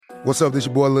What's up, this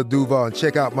your boy Lil Duval, and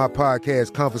check out my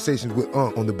podcast, Conversations with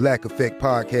Unc, on the Black Effect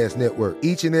Podcast Network.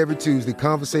 Each and every Tuesday,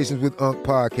 Conversations with Unc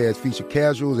podcast feature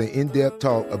casuals and in-depth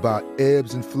talk about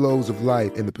ebbs and flows of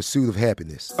life and the pursuit of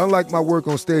happiness. Unlike my work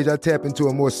on stage, I tap into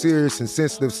a more serious and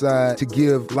sensitive side to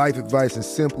give life advice and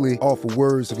simply offer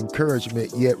words of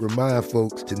encouragement, yet remind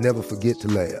folks to never forget to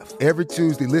laugh. Every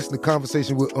Tuesday, listen to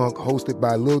Conversations with Unc, hosted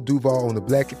by Lil Duval on the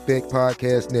Black Effect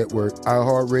Podcast Network,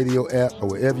 iHeartRadio app, or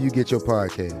wherever you get your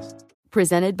podcasts.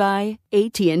 Presented by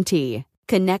AT&T.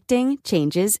 Connecting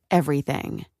changes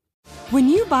everything. When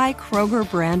you buy Kroger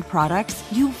brand products,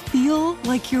 you feel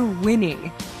like you're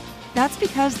winning. That's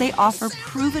because they offer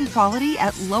proven quality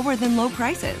at lower than low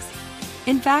prices.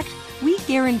 In fact, we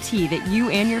guarantee that you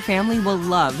and your family will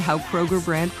love how Kroger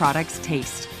brand products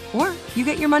taste, or you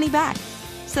get your money back.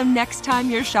 So next time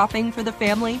you're shopping for the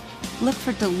family, look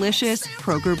for delicious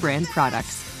Kroger brand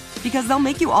products, because they'll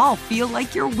make you all feel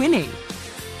like you're winning.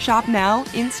 Shop now,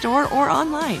 in-store, or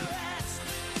online.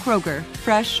 Kroger,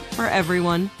 fresh for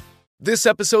everyone. This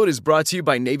episode is brought to you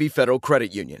by Navy Federal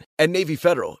Credit Union. At Navy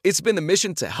Federal, it's been the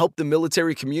mission to help the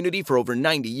military community for over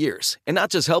 90 years. And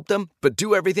not just help them, but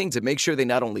do everything to make sure they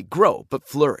not only grow, but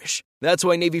flourish. That's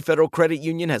why Navy Federal Credit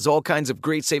Union has all kinds of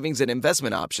great savings and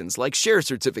investment options like share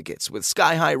certificates with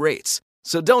sky-high rates.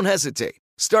 So don't hesitate.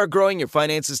 Start growing your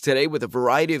finances today with a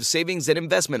variety of savings and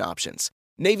investment options.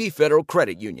 Navy Federal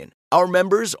Credit Union. Our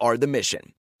members are the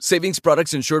mission. Savings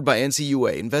products insured by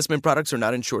NCUA. Investment products are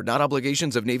not insured, not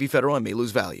obligations of Navy Federal and may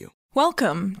lose value.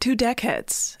 Welcome to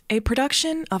Deckheads, a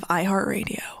production of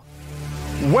iHeartRadio.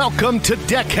 Welcome to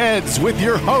Deckheads with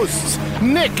your hosts,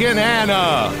 Nick and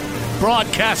Anna.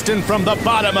 Broadcasting from the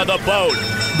bottom of the boat,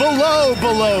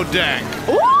 below deck.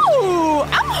 Ooh,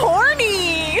 I'm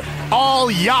horny. All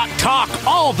yacht talk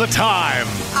all the time.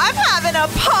 I'm having a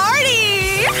party.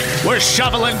 We're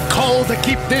shoveling coal to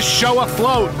keep this show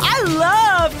afloat. I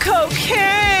love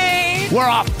cocaine. We're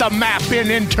off the map in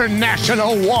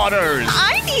international waters.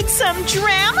 I need some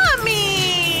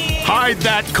Dramamine. Hide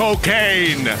that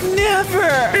cocaine.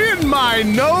 Never. In my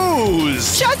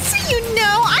nose. Just so you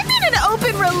know, I'm in an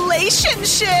open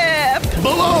relationship.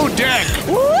 Below deck.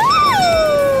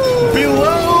 Woo!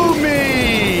 Below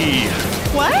me.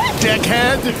 What?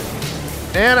 Deckhead.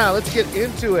 Anna, let's get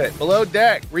into it. Below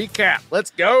deck, recap.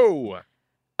 Let's go.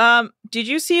 Did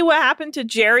you see what happened to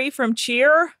Jerry from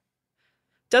Cheer?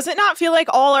 Does it not feel like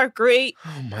all our great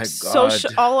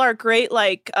all our great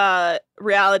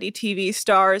reality TV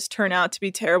stars turn out to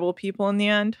be terrible people in the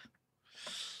end?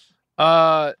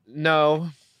 No.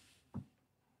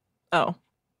 Oh.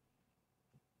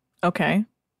 Okay.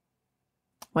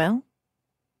 Well.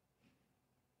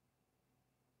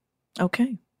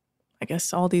 Okay. I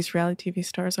guess all these reality TV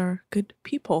stars are good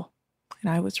people, and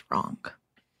I was wrong.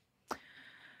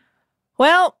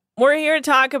 Well, we're here to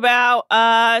talk about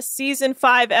season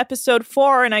 5, episode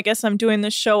 4, and I guess I'm doing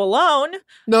this show alone.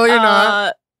 No, you're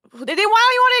not. Why do you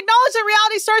want to acknowledge that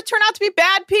reality stars turn out to be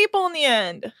bad people in the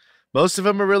end? Most of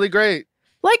them are really great.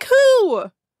 Like who?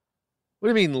 What do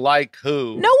you mean, like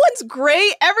who? No one's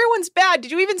great. Everyone's bad.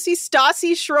 Did you even see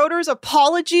Stassi Schroeder's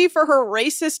apology for her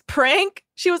racist prank?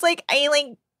 She was like,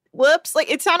 whoops. Like,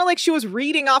 it sounded like she was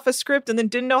reading off a script and then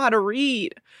didn't know how to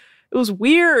read. It was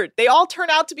weird. They all turn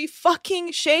out to be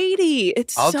fucking shady.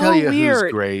 It's so weird. I'll tell you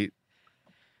who's great.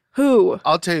 Who?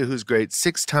 I'll tell you who's great.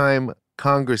 6-time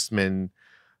Congressman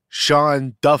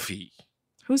Sean Duffy.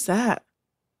 Who's that?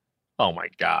 Oh, my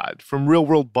God. From Real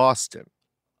World Boston.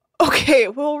 Okay,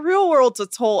 well, Real World's a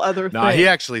whole other thing. No, he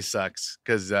actually sucks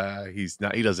because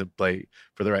he doesn't play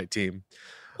for the right team.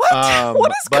 What?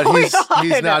 What is going on?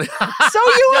 He's not. So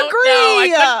you agree? No, I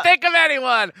couldn't think of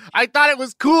anyone. I thought it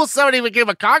was cool somebody became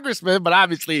a congressman, but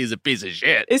obviously he's a piece of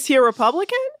shit. Is he a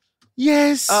Republican?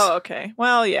 Yes. Oh, okay.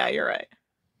 Well, yeah, you're right.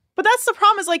 But that's the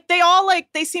problem is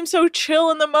they seem so chill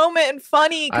in the moment and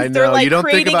funny because they're you don't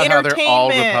think about how they're all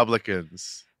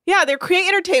Republicans. Yeah, they're creating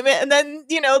entertainment, and then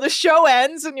the show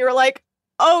ends, and you're like,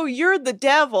 "Oh, you're the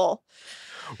devil."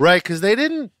 Right? Because they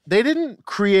didn't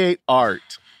create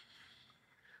art.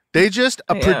 They just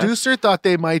producer thought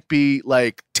they might be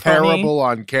like terrible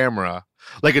on camera,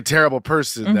 like a terrible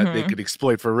person that they could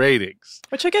exploit for ratings.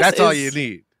 Which I guess that's all you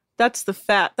need. That's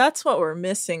that's what we're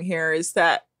missing here is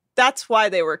that's why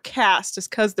they were cast is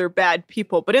because they're bad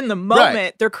people. But in the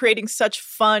moment, they're creating such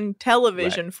fun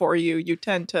television for you. You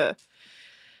tend to.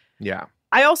 Yeah.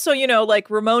 I also, like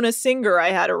Ramona Singer, I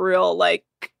had a real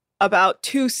about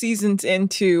 2 seasons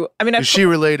into. I mean, is she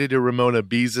related to Ramona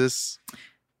Beezus?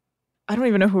 I don't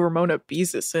even know who Ramona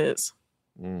Beezus is.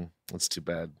 That's too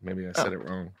bad. Maybe I said it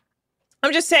wrong.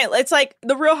 I'm just saying, it's like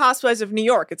the Real Housewives of New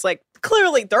York. It's like,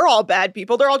 clearly they're all bad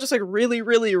people. They're all just like really,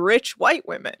 really rich white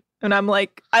women. And I'm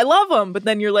like, I love them. But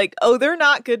then you're like, oh, they're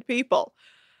not good people.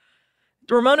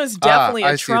 Ramona's definitely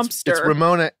a Trumpster. It's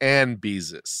Ramona Ann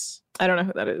Beezus. I don't know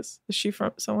who that is. Is she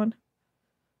from someone?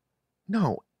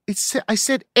 No, I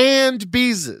said Ann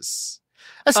Beezus.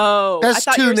 That's I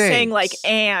thought two you were names. saying like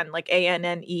Anne, like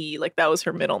Anne, like that was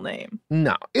her middle name.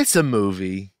 No, it's a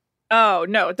movie. Oh,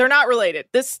 no, they're not related.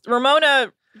 This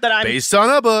Ramona that I'm based on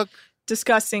a book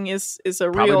discussing is a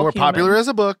probably real more human. popular as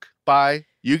a book by,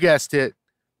 you guessed it,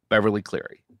 Beverly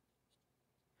Cleary.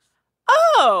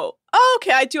 Oh,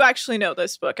 okay. I do actually know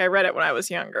this book. I read it when I was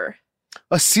younger.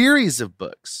 A series of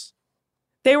books.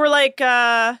 They were like,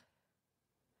 God,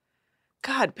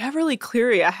 Beverly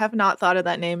Cleary. I have not thought of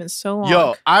that name in so long.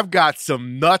 Yo, I've got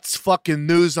some nuts fucking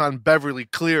news on Beverly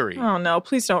Cleary. Oh, no.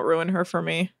 Please don't ruin her for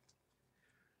me.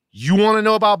 You want to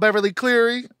know about Beverly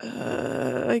Cleary?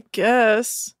 I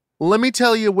guess. Let me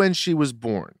tell you when she was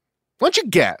born. Why don't you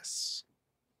guess?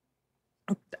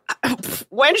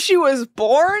 When she was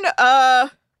born?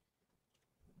 I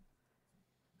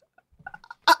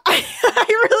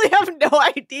really have no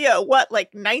idea. What, like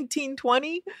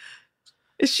 1920?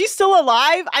 Is she still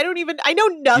alive? I know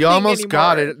nothing. You almost anymore.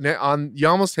 got it. You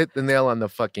almost hit the nail on the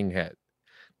fucking head.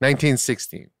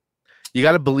 1916. You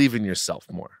got to believe in yourself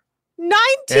more.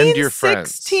 1916? And your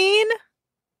friends.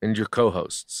 And your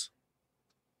co-hosts.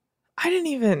 I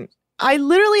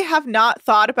literally have not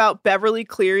thought about Beverly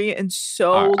Cleary in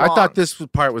so long. I thought this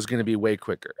part was going to be way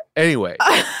quicker. Anyway,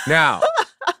 now,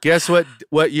 guess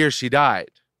what year she died?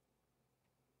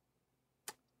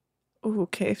 Ooh,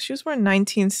 okay, if she was born in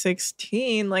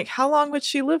 1916, like how long would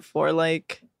she live for?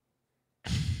 Like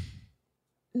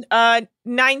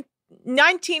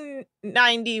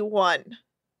 1991.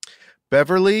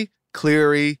 Beverly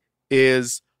Cleary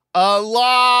is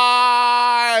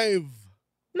alive.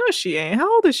 No, she ain't.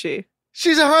 How old is she?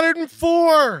 She's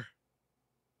 104.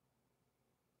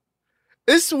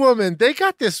 This woman, they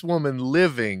got this woman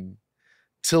living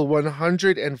till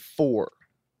 104.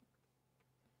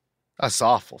 That's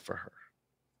awful for her.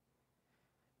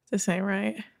 This ain't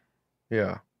right.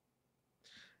 Yeah.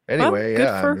 Anyway, well, good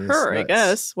yeah. for her, I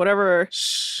guess. Whatever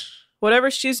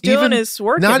she's doing Even, is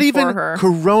working not even for her.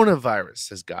 Coronavirus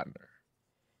has gotten her.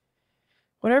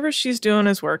 Whatever she's doing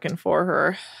is working for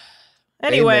her.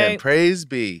 Anyway, amen. Praise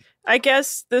be. I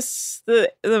guess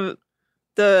the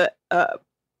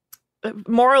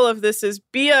moral of this is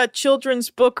be a children's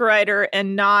book writer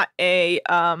and not a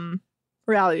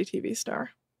reality TV star.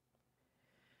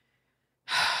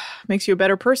 Makes you a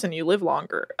better person. You live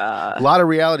longer. A lot of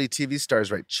reality TV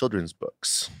stars write children's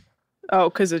books. Oh,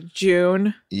 because of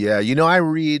June? Yeah. You know, I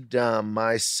read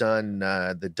my son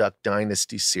the Duck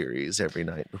Dynasty series every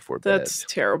night before bed. That's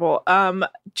terrible.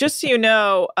 Just so you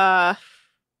know...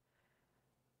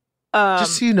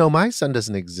 just so you know, my son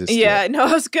doesn't exist yet. No,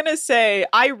 I was going to say,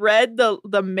 I read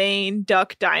the main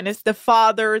Duck Dynasty, the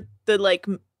father, the like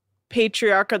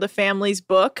patriarch of the family's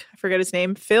book. I forget his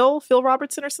name, Phil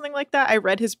Robertson or something like that. I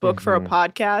read his book for a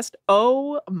podcast.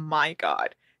 Oh my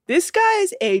God. This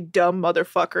guy's a dumb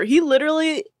motherfucker. He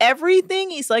literally, everything,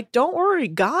 he's like, don't worry,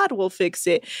 God will fix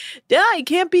it. Yeah, he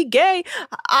can't be gay.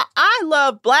 I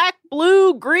love black,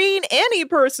 blue, green, any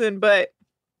person, but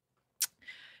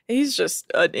he's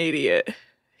just an idiot.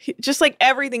 Just like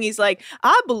everything, he's like,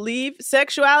 I believe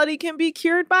sexuality can be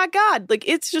cured by God. Like,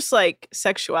 it's just like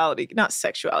sexuality, not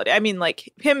sexuality. I mean,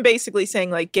 like him basically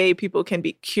saying like gay people can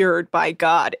be cured by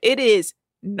God. It is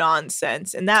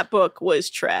nonsense. And that book was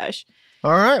trash.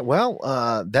 All right.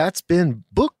 Well, that's been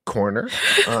Book Corner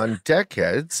on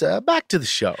Deckheads. Back to the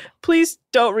show. Please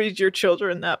don't read your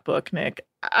children that book, Nick.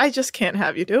 I just can't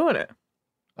have you doing it.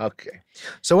 Okay.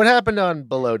 So what happened on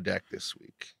Below Deck this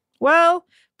week? Well,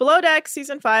 Below Deck,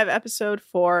 Season 5, Episode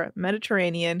 4,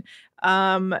 Mediterranean.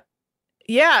 So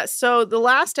the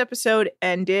last episode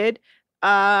ended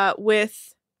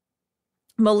with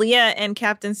Malia and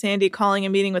Captain Sandy calling a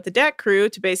meeting with the deck crew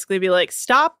to basically be like,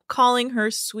 stop calling her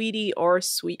sweetie or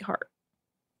sweetheart.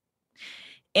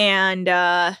 And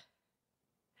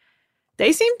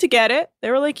they seemed to get it.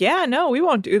 They were like, yeah, no, we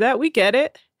won't do that. We get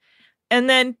it. And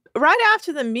then right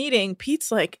after the meeting,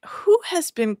 Pete's like, who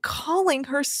has been calling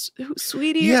her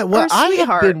sweetie or sweetheart? I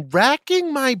have been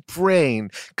racking my brain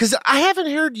because I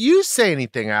haven't heard you say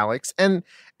anything, Alex. And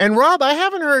Rob, I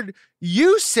haven't heard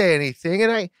you say anything.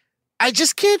 And I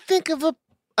just can't think of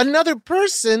another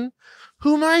person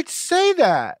who might say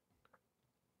that.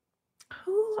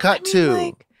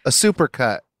 A super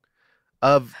cut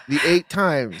of the 8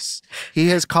 times he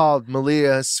has called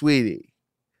Malia sweetie.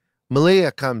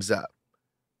 Malia comes up.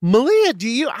 Malia,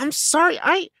 I'm sorry.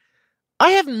 I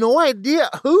have no idea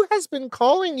who has been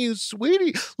calling you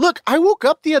sweetie. Look, I woke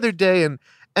up the other day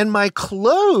and my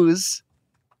clothes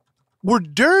were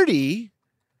dirty,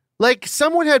 like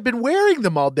someone had been wearing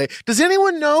them all day. Does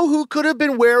anyone know who could have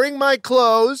been wearing my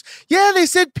clothes? Yeah, they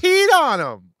said peed on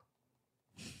them.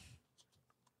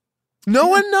 No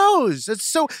one knows.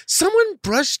 Someone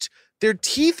brushed their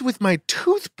teeth with my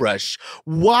toothbrush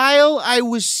while I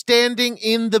was standing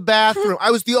in the bathroom. I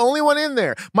was the only one in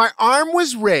there. My arm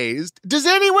was raised. Does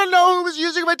anyone know who was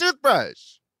using my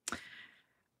toothbrush?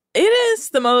 It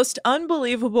is the most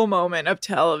unbelievable moment of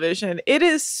television. It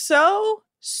is so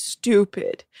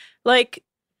stupid. Like,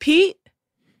 Pete.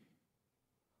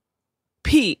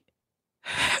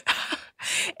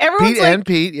 Everyone's Pete like, and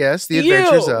Pete, yes, the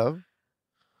adventures of.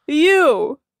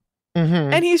 You.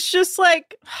 Mm-hmm. And he's just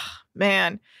like,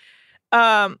 man.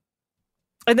 And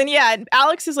then, and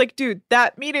Alex is like, dude,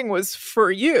 that meeting was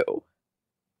for you.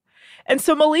 And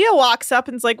so Malia walks up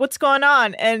and's like, what's going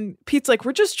on? And Pete's like,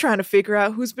 we're just trying to figure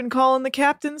out who's been calling the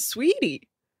captain sweetie.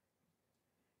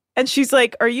 And she's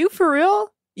like, are you for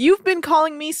real? You've been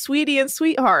calling me sweetie and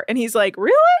sweetheart. And he's like,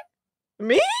 really?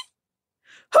 Me?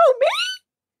 Who, me?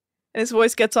 And his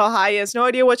voice gets all high. He has no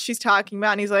idea what she's talking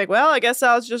about. And he's like, well, I guess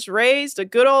I was just raised a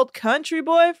good old country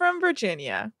boy from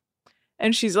Virginia.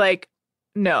 And she's like,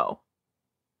 no,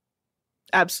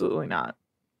 absolutely not.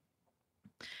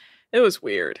 It was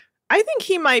weird. I think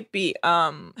he might be,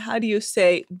 how do you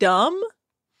say, dumb?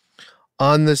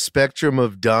 On the spectrum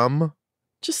of dumb?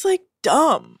 Just like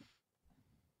dumb.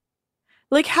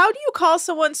 Like, how do you call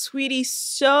someone sweetie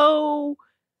so...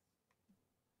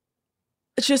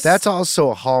 That's also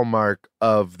a hallmark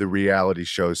of the reality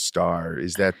show star,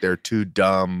 is that they're too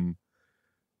dumb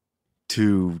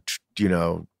to,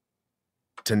 to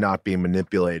not be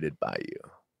manipulated by you.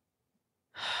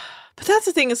 But that's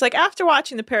the thing, is like, after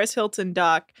watching the Paris Hilton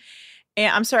doc,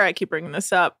 and I'm sorry I keep bringing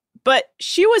this up, but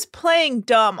she was playing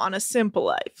dumb on A Simple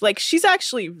Life. Like, she's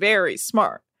actually very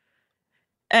smart.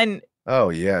 And oh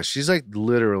yeah, she's like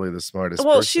literally the smartest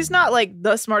well, person. she's not like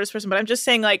the smartest person, but I'm just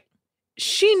saying, like,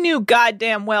 she knew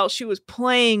goddamn well she was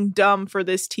playing dumb for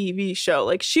this TV show.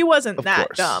 Like, she wasn't that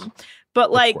dumb.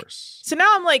 But like, so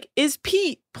now I'm like, is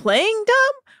Pete playing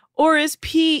dumb? Or is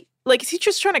Pete, like, is he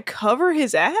just trying to cover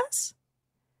his ass?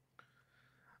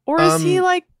 Or is he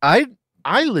like... I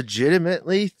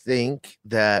legitimately think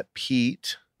that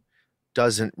Pete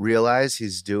doesn't realize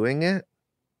he's doing it.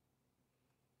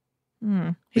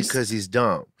 Because he's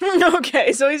dumb.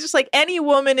 Okay, so he's just like, any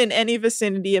woman in any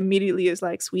vicinity immediately is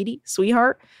like, sweetie,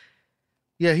 sweetheart.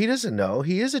 Yeah, he doesn't know.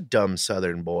 He is a dumb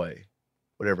Southern boy,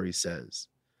 whatever he says.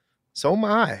 So am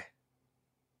I.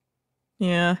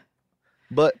 Yeah.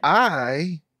 But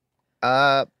I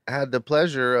had the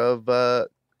pleasure of,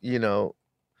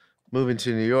 moving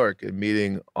to New York and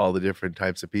meeting all the different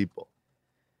types of people.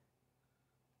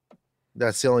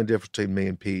 That's the only difference between me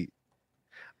and Pete.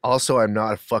 Also, I'm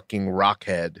not a fucking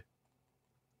rockhead.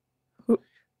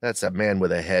 That's a man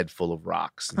with a head full of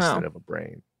rocks instead of a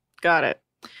brain. Got it.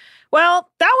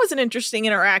 Well, that was an interesting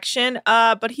interaction.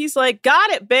 But he's like, got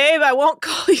it, babe. I won't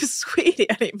call you sweetie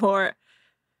anymore.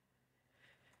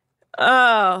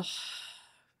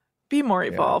 Be more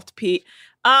evolved, Pete.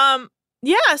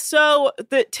 So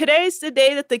today's the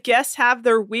day that the guests have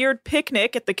their weird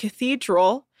picnic at the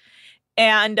cathedral.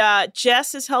 And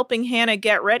Jess is helping Hannah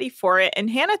get ready for it. And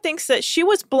Hannah thinks that she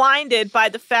was blinded by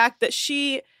the fact that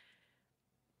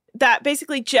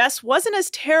basically Jess wasn't as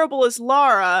terrible as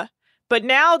Laura. But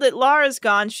now that Laura's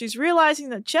gone, she's realizing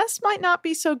that Jess might not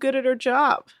be so good at her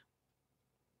job.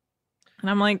 And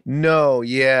I'm like, no,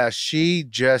 yeah, she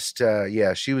just,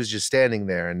 she was just standing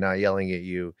there and not yelling at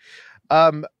you.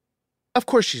 Of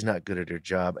course, she's not good at her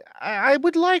job. I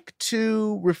would like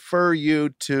to refer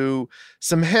you to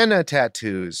some henna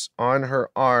tattoos on her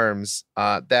arms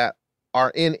that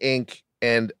are in ink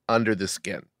and under the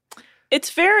skin.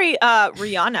 It's very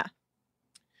Rihanna.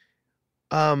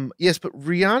 Yes, but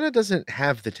Rihanna doesn't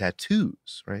have the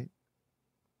tattoos, right?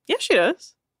 Yeah, she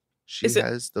does. She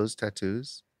has those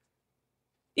tattoos?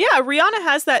 Yeah, Rihanna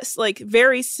has that like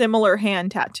very similar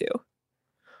hand tattoo.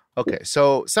 Okay,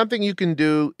 so something you can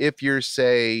do if you're,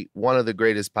 say, one of the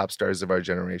greatest pop stars of our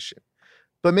generation,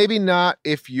 but maybe not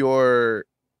if you're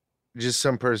just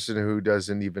some person who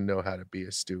doesn't even know how to be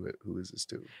a stew. Who is a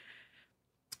stew?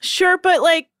 Sure, but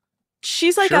like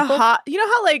she's like a hot, you know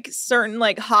how like certain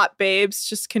like hot babes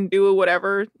just can do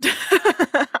whatever?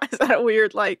 Is that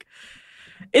weird? Like,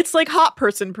 it's like hot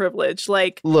person privilege.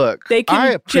 Like, look, they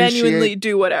can genuinely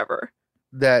do whatever.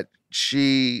 That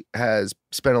she has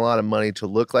spent a lot of money to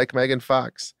look like Megan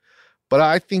Fox, but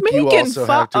I think you also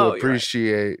have to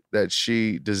appreciate that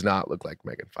she does not look like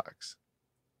Megan Fox.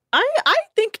 I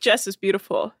think Jess is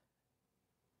beautiful.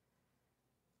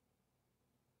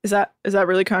 Is that a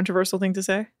really controversial thing to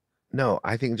say? No,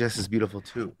 I think Jess is beautiful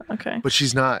too. Okay. But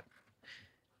she's not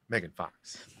Megan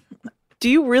Fox. Do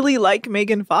you really like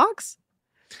Megan Fox?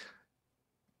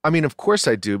 I mean, of course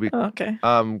I do. Okay.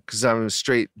 Because I'm a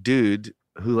straight dude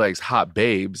who likes hot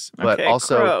babes, but Okay,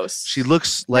 also gross. she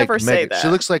looks like Never say Megan. that. She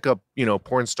looks like a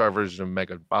porn star version of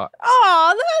Megan Fox.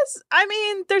 Oh,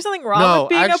 there's nothing wrong with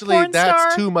being a porn that's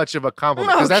star. too much of a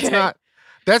compliment because Okay.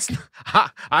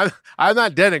 I'm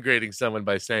not denigrating someone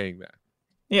by saying that.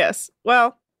 Yes.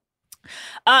 Well,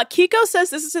 Kiko says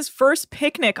this is his first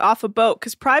picnic off a boat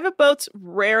because private boats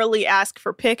rarely ask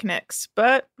for picnics.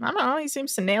 But I don't know, he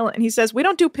seems to nail it. And he says, we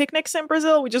don't do picnics in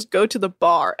Brazil. We just go to the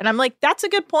bar. And I'm like, that's a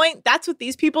good point. That's what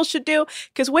these people should do.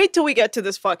 Because wait till we get to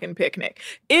this fucking picnic.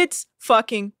 It's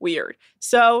fucking weird.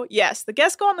 So, yes, the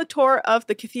guests go on the tour of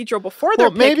the cathedral before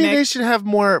their picnic. Maybe they should have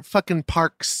more fucking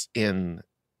parks in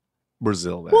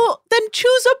Brazil then. Well, then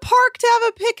choose a park to have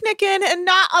a picnic in and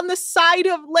not on the side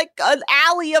of like an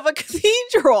alley of a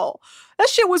cathedral. That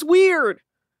shit was weird.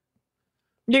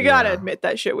 You gotta admit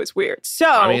that shit was weird. So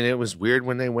I mean, it was weird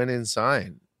when they went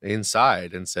inside and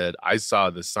said, I saw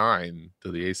the sign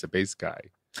to the Ace of Base guy.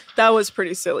 That was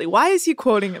pretty silly. Why is he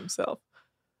quoting himself?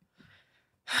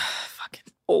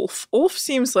 Fucking Ulf. Ulf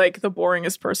seems like the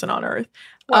boringest person on earth.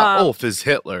 Well, Ulf is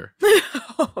Hitler.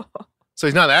 So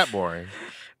he's not that boring.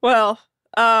 Well,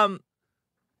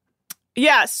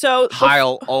 yeah, so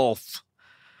Heil Ulf.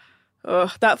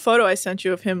 that photo I sent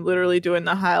you of him literally doing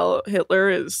the Heil Hitler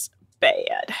is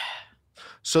bad.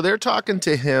 So they're talking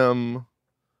to him.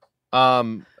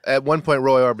 At one point,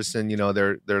 Roy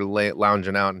Orbison, they're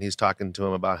lounging out, and he's talking to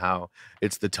him about how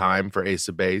it's the time for Ace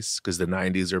of Base because the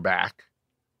 90s are back.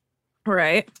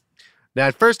 Right. Now,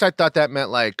 at first, I thought that meant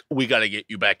like, we got to get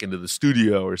you back into the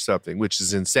studio or something, which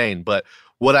is insane. But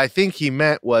what I think he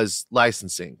meant was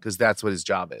licensing, because that's what his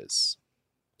job is.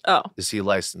 Oh. Is he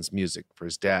licensed music for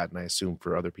his dad, and I assume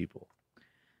for other people.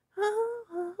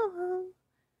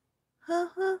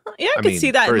 Yeah, I could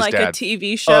see that in like a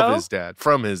TV show. Of his dad,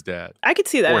 from his dad. I could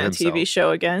see that in a himself. TV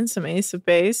show again, some Ace of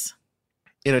Base.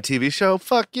 In a TV show?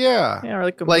 Fuck yeah. Yeah, or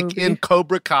like a like movie. in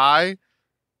Cobra Kai.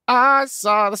 I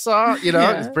saw the song,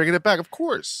 Yeah. He's bringing it back, of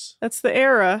course. That's the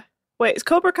era. Wait, is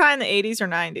Cobra Kai in the 80s or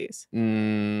 90s?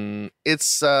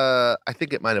 It's, I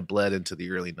think it might have bled into the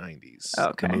early 90s.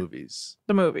 Okay. The movies.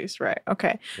 The movies, right.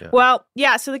 Okay. Yeah. Well,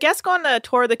 yeah, so the guests go on a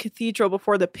tour of the cathedral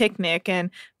before the picnic,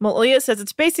 and Malia says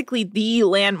it's basically the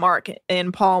landmark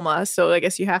in Palma, so I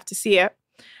guess you have to see it.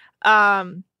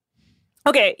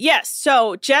 Okay, yes,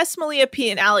 so Jess, Malia, Pete,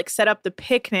 and Alex set up the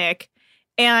picnic,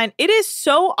 and it is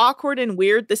so awkward and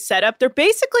weird, the setup. They're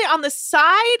basically on the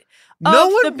side of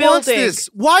the building. Wants this.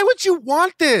 Why would you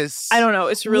want this? I don't know.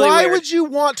 It's really Why weird. would you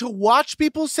want to watch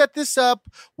people set this up?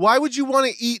 Why would you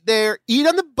want to eat there? Eat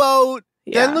on the boat,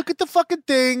 then look at the fucking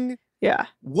thing. Yeah.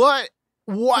 What?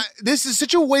 This is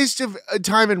such a waste of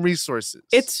time and resources.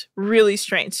 It's really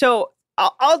strange. So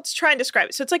I'll try and describe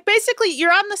it. So it's like basically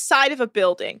you're on the side of a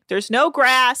building. There's no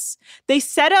grass. They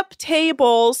set up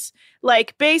tables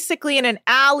like basically in an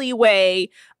alleyway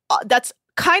that's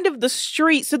kind of the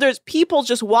street. So there's people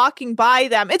just walking by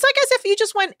them. It's like as if you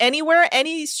just went anywhere,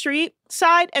 any street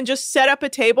side, and just set up a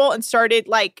table and started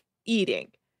like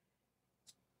eating.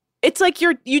 It's like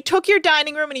you took your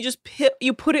dining room and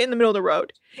you put it in the middle of the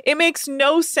road. It makes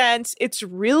no sense. It's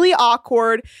really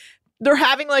awkward. They're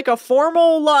having like a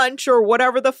formal lunch or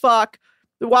whatever the fuck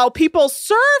while people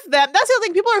serve them. That's the other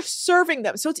thing. People are serving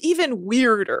them. So it's even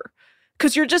weirder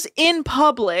because you're just in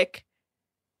public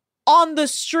on the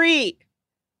street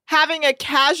having a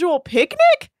casual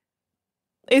picnic.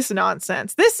 It's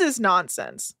nonsense. This is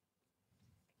nonsense.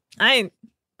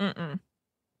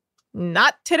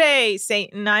 Not today,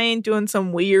 Satan. I ain't doing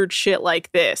some weird shit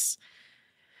like this.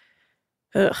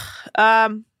 Ugh.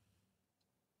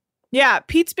 Yeah,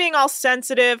 Pete's being all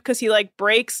sensitive because he like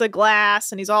breaks the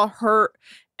glass and he's all hurt.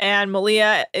 And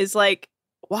Malia is like,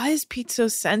 why is Pete so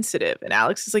sensitive? And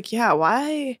Alex is like, yeah,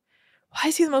 why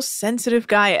is he the most sensitive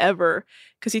guy ever?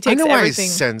 Because he takes I know everything. Why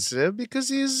he's sensitive, because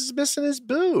he's missing his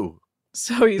boo.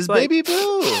 So he's his like, baby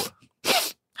boo.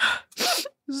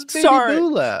 His baby Sorry.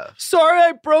 boo left. Sorry,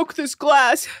 I broke this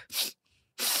glass.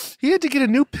 He had to get a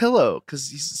new pillow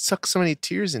because he sucked so many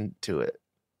tears into it.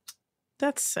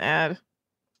 That's sad.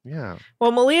 Yeah.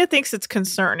 Well, Malia thinks it's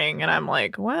concerning, and I'm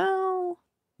like, well,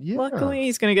 luckily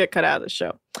he's gonna get cut out of the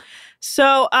show.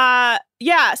 So,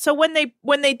 so when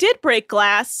they did break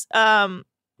glass,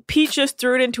 Pete just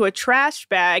threw it into a trash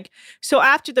bag. So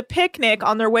after the picnic,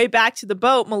 on their way back to the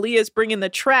boat, Malia's bringing the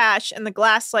trash, and the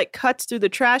glass like cuts through the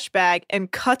trash bag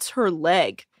and cuts her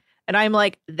leg. And I'm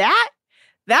like,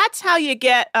 that's how you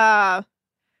get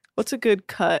what's a good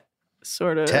cut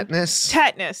sort of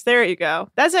tetanus. There you go.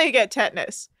 That's how you get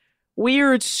tetanus.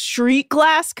 Weird street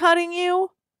glass cutting you.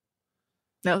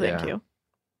 No, thank you.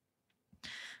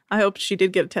 I hope she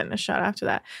did get a tetanus shot after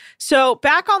that. So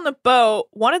back on the boat,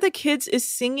 one of the kids is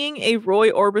singing a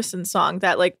Roy Orbison song,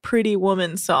 that like Pretty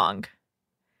Woman song.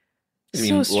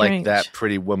 You mean like that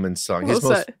Pretty Woman song? His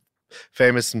most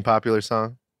famous and popular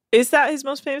song? Is that his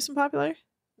most famous and popular?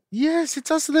 Yes, it's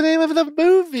also the name of the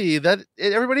movie that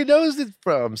everybody knows it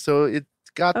from. So it's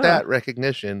got that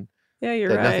recognition. Yeah, you're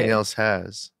that right. Nothing else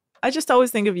has. I just always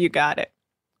think of You Got It.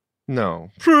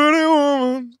 No. Pretty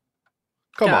Woman.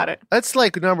 Come got on. It. That's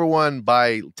like number one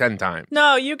by 10 times.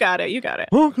 No, you got it. You got it.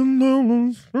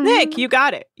 Nick, you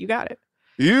got it. You got it.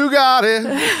 You got it.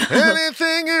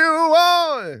 Anything you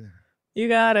want. You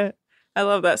got it. I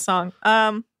love that song.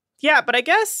 Yeah, but I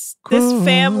guess this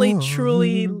family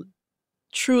truly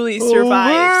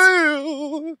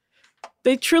survives.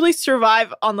 They truly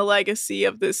survive on the legacy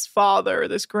of this father,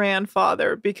 this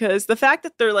grandfather, because the fact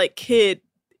that their like kid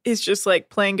is just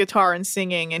like playing guitar and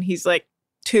singing, and he's like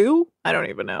 2? I don't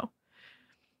even know.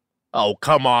 Oh,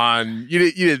 come on.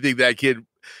 You didn't think that kid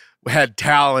had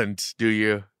talent, do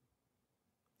you?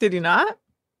 Did he not?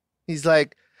 He's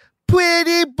like,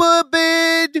 pretty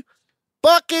booby,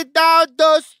 bucket down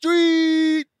the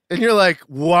street. And you're like,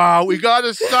 wow, we got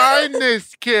to sign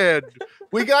this kid.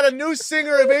 We got a new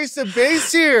singer of Ace of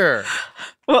Base here.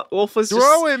 Well, Ulf was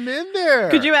Throw him in there.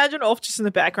 Could you imagine Ulf just in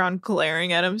the background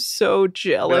glaring at him, so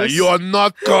jealous? You're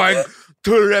not going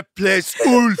to replace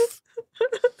Ulf.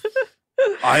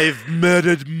 I've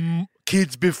murdered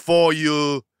kids before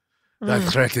you that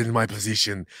threatened my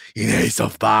position in Ace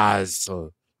of Base.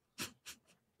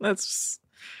 That's...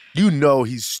 You know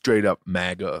he's straight up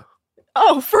MAGA.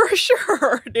 Oh, for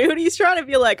sure, dude. He's trying to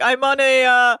be like, I'm on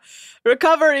a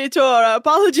recovery tour,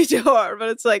 apology tour. But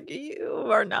it's like, you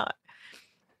are not.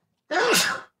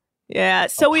 Yeah,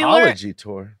 so we learned... Apology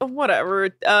tour? Whatever.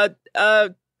 Didn't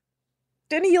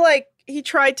he, like... He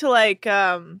tried to, like...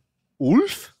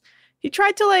 Ulf? He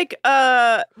tried to, like,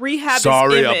 rehab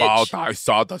Sorry his image. about I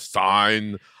saw the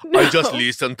sign. No. I just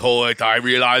listened to it. I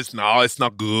realized now it's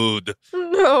not good.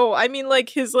 No, I mean, like,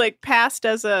 his, like, past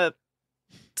as a...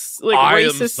 like I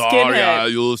racist am sorry, skinhead. I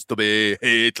used to be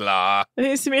Hitler. He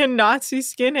used to be a Nazi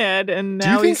skinhead, and Do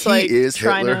you now think he's like he is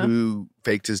trying Hitler to... who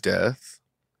faked his death?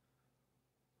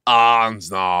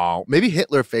 No. Maybe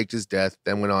Hitler faked his death,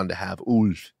 then went on to have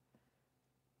Ulf.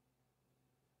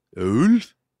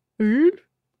 Ulf?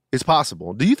 It's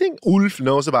possible. Do you think Ulf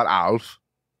knows about Alf?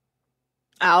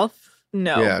 Alf?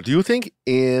 No. Yeah. Do you think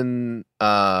in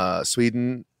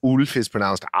Sweden, Ulf is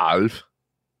pronounced Alf?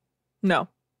 No.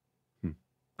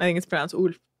 I think it's pronounced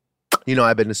Ulf. You know,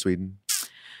 I've been to Sweden.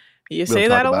 You say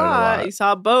that a lot. You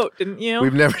saw a boat, didn't you?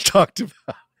 We've never talked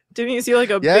about. Didn't you see like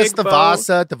a yes, big the boat?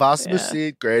 Vasa, the Vasa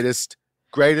Museet, greatest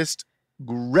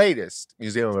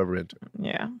museum I've ever been to.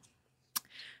 Yeah.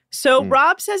 So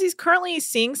Rob says he's currently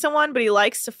seeing someone, but he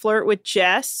likes to flirt with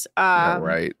Jess.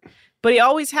 Right. But he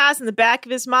always has in the back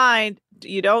of his mind,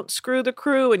 you don't screw the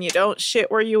crew and you don't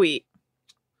shit where you eat.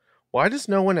 Why does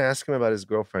no one ask him about his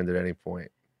girlfriend at any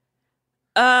point?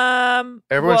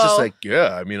 Everyone's just like,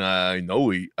 yeah, I mean, I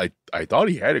know I thought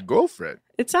he had a girlfriend.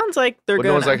 It sounds like they're but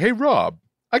gonna... no one's like, hey, Rob,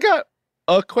 I got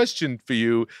a question for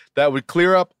you that would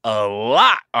clear up a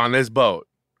lot on this boat.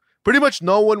 Pretty much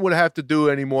no one would have to do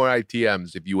any more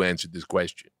ITMs if you answered this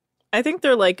question. I think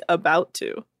they're like about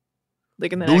to.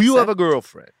 Like in the Do you have a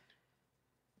girlfriend?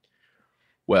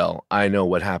 Well, I know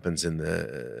what happens in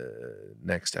the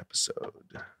next episode.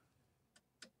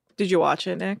 Did you watch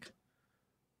it, Nick?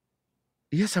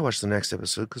 Yes, I watched the next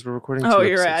episode because we're recording. Oh,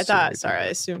 you're right. I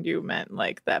assumed you meant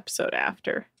like the episode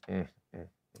after. No,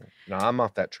 I'm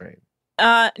off that train.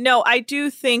 No, I do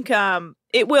think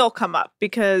it will come up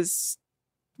because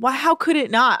why? How could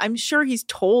it not? I'm sure he's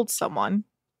told someone.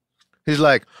 He's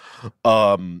like,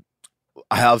 I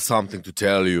have something to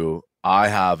tell you. I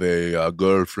have a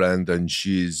girlfriend and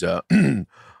she's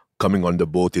coming on the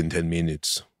boat in 10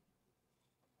 minutes.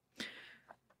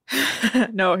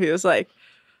 No, he was like,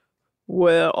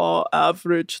 where are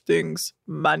average things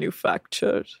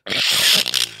manufactured?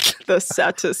 The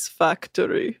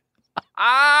Satisfactory.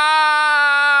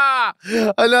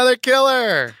 Another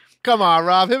killer. Come on,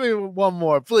 Rob. Hit me with one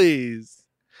more, please.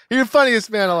 You're the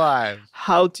funniest man alive.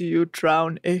 How do you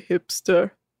drown a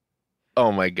hipster?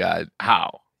 Oh, my God.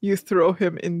 How? You throw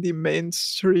him in the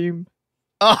mainstream.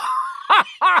 Oh,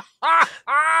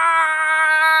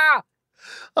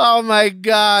 oh my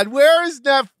God. Where is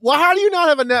Netflix? Well, how do you not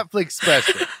have a Netflix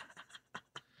special?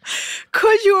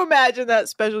 Could you imagine that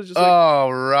special? Just like, oh,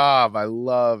 Rob, I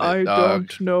love it. I dog.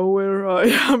 don't know where I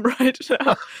am right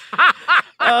now.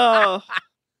 Oh.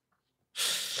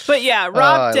 But yeah,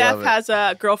 Rob Death has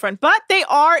a girlfriend, but they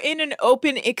are in an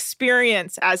open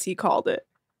experience, as he called it.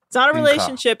 It's not a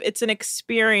relationship, it's an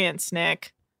experience,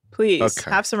 Nick. Please,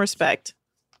 have some respect.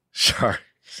 Sure.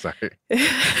 Sorry.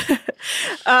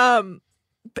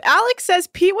 Alex says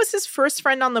Pete was his first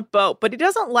friend on the boat, but he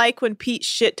doesn't like when Pete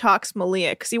shit talks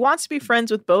Malia because he wants to be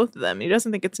friends with both of them. He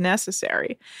doesn't think it's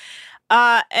necessary.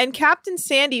 And Captain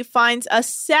Sandy finds a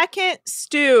second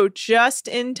stew just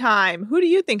in time. Who do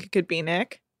you think it could be,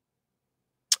 Nick?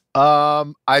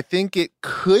 I think it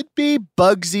could be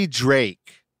Bugsy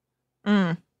Drake.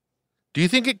 Do you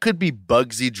think it could be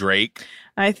Bugsy Drake?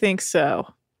 I think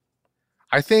so.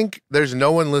 I think there's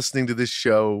no one listening to this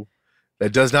show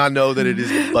that does not know that it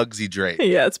is Bugsy Drake.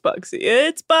 Yeah, it's Bugsy.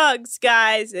 It's Bugs,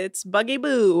 guys. It's Buggy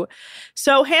Boo.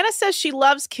 So Hannah says she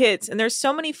loves kids and there's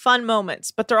so many fun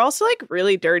moments, but they're also like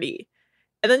really dirty.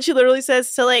 And then she literally says,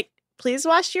 so like, please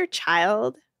wash your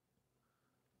child.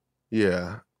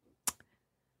 Yeah.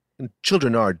 And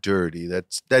children are dirty. That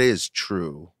is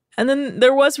true. And then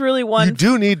there was really one. You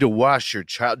do need to wash your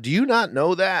child. Do you not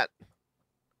know that?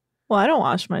 Well, I don't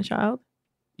wash my child.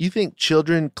 You think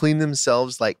children clean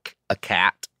themselves like a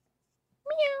cat?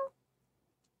 Meow.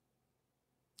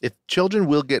 If children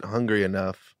will get hungry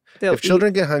enough,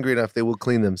 children get hungry enough, they will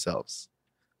clean themselves.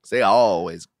 They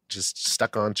always just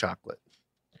stuck on chocolate.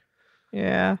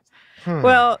 Yeah.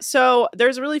 Well, so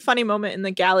there's a really funny moment in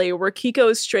the galley where Kiko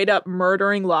is straight up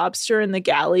murdering Lobster in the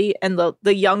galley, and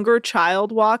the younger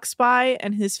child walks by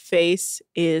and his face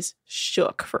is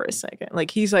shook for a second.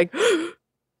 Like he's like,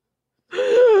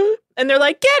 and they're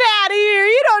like, get out of here.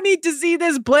 You don't need to see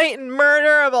this blatant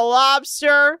murder of a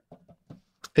lobster.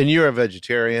 And you're a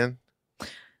vegetarian?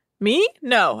 Me?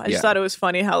 No. I just thought it was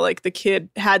funny how like the kid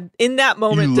had in that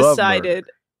moment decided.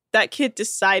 That kid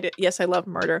decided, yes, I love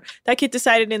murder. That kid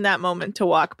decided in that moment to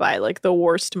walk by, like the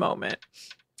worst moment.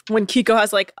 When Kiko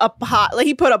has like a pot, like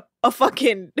he put a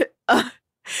fucking,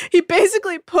 he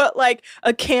basically put like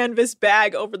a canvas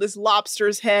bag over this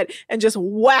lobster's head and just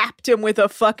whapped him with a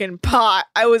fucking pot.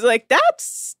 I was like,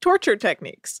 that's torture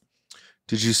techniques.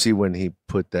 Did you see when he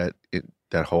put that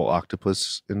whole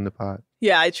octopus in the pot?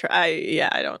 Yeah, I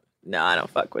don't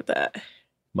fuck with that.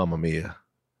 Mamma mia.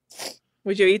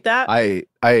 Would you eat that? I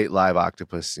ate live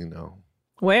octopus,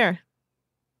 Where?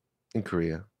 In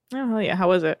Korea. Oh, hell yeah. How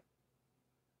was it?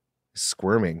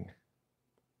 Squirming.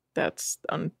 That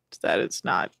is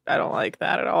not, I don't like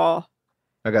that at all.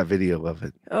 I got video of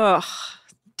it. Ugh,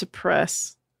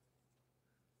 depress.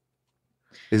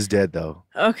 It's dead though.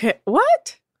 Okay,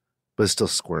 what? But it's still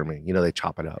squirming. They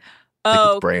chop it up.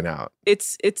 Oh, its brain out.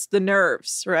 It's the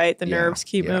nerves, right? The nerves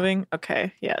keep moving.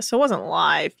 Okay, yeah. So it wasn't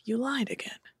live. You lied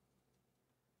again.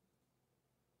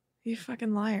 You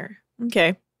fucking liar.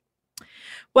 Okay.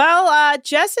 Well,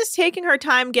 Jess is taking her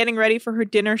time getting ready for her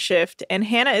dinner shift, and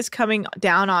Hannah is coming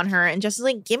down on her, and Jess is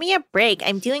like, give me a break.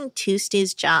 I'm doing two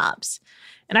Stu's jobs.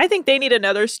 And I think they need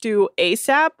another Stu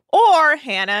ASAP, or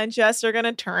Hannah and Jess are going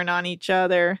to turn on each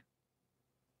other.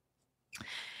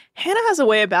 Hannah has a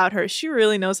way about her. She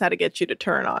really knows how to get you to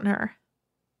turn on her.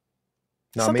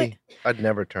 Not me. I'd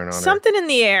never turn on her. Something in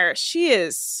the air. She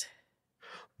is...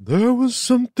 There was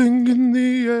something in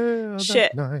the air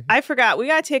Shit, that night. I forgot. We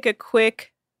got to take a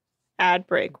quick ad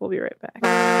break. We'll be right back.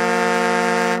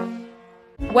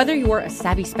 Whether you're a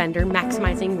savvy spender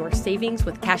maximizing your savings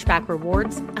with cashback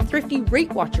rewards, a thrifty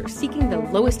rate watcher seeking the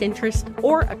lowest interest,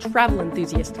 or a travel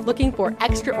enthusiast looking for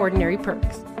extraordinary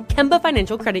perks, Kemba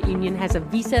Financial Credit Union has a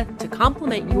visa to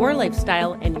complement your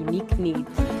lifestyle and unique needs.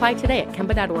 Apply today at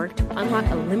Kemba.org to unlock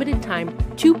a limited time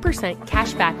 2%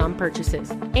 cash back on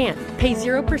purchases and pay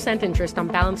 0% interest on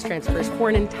balance transfers for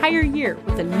an entire year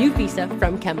with a new visa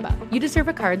from Kemba. You deserve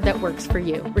a card that works for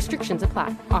you. Restrictions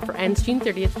apply. Offer ends June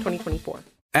 30th, 2024.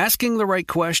 Asking the right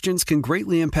questions can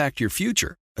greatly impact your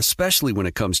future, especially when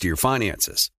it comes to your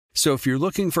finances. So if you're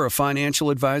looking for a financial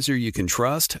advisor you can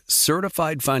trust,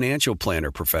 certified financial planner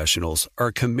professionals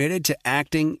are committed to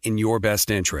acting in your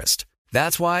best interest.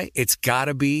 That's why it's got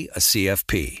to be a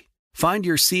CFP. Find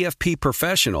your CFP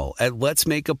professional at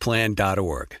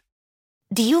letsmakeaplan.org.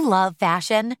 Do you love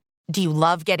fashion? Do you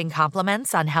love getting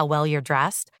compliments on how well you're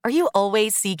dressed? Are you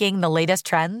always seeking the latest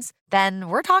trends? Then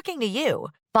we're talking to you.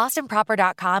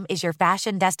 BostonProper.com is your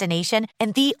fashion destination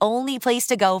and the only place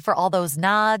to go for all those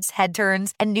nods, head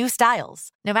turns, and new styles.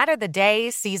 No matter the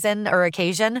day, season, or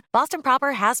occasion, Boston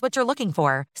Proper has what you're looking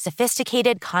for.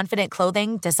 Sophisticated, confident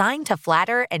clothing designed to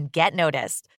flatter and get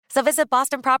noticed. So visit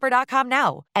BostonProper.com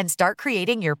now and start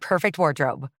creating your perfect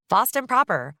wardrobe. Boston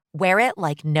Proper. Wear it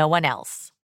like no one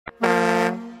else.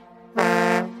 And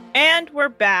we're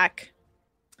back.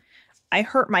 I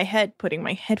hurt my head putting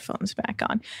my headphones back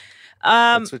on.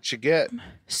 That's what you get.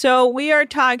 So we are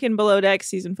talking Below Deck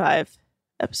Season 5,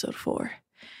 Episode 4.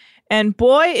 And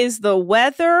boy, is the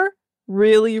weather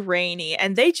really rainy.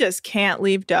 And they just can't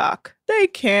leave Doc. They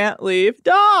can't leave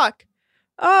Doc.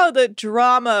 Oh, the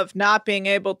drama of not being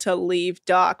able to leave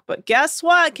Doc. But guess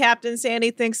what? Captain Sandy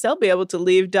thinks they'll be able to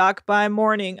leave Doc by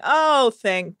morning. Oh,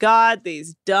 thank God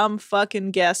these dumb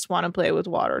fucking guests want to play with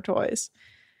water toys.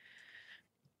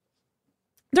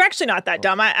 They're actually not that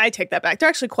dumb. I take that back. They're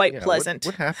actually quite pleasant.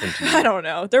 What happened to you? I don't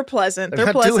know. They're pleasant. They're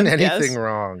not pleasant doing anything guests.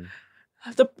 wrong.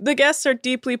 The guests are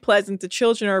deeply pleasant. The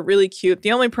children are really cute.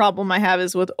 The only problem I have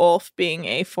is with Ulf being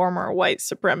a former white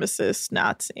supremacist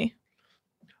Nazi.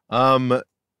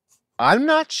 I'm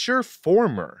not sure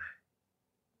former.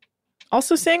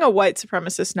 Also, saying a white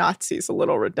supremacist Nazi is a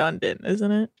little redundant,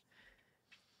 isn't it?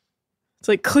 It's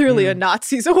like clearly a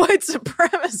Nazi's a white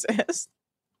supremacist.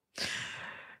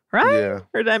 Right? Yeah.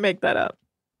 Or did I make that up?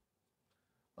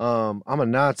 I'm a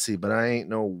Nazi, but I ain't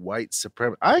no white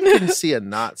supremacist. I can see a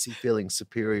Nazi feeling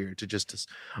superior to just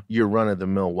your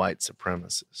run-of-the-mill white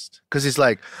supremacist. Because he's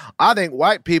like, I think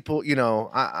white people,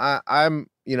 I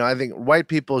think white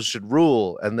people should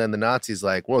rule. And then the Nazi's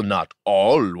like, well, not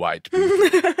all white people.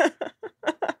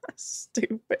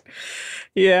 Stupid.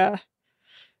 Yeah.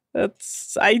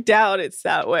 I doubt it's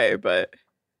that way, but.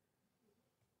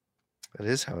 That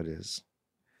is how it is.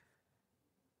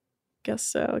 Guess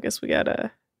so. I guess we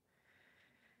gotta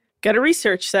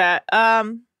research that.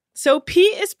 So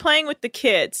Pete is playing with the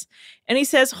kids, and he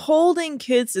says holding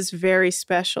kids is very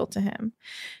special to him,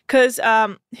 because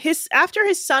after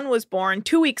his son was born,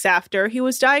 2 weeks after, he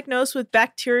was diagnosed with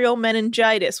bacterial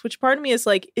meningitis. Which part of me is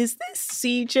like, is this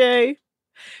CJ?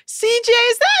 CJ,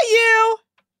 is that you?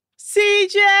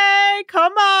 CJ,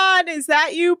 come on, is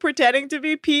that you pretending to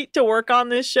be Pete to work on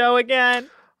this show again?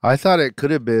 I thought it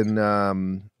could have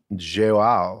been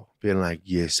Joao being like,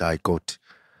 yes, I got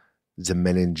the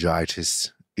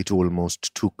meningitis. It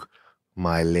almost took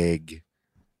my leg.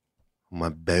 My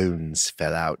bones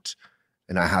fell out,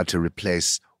 and I had to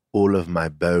replace all of my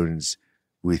bones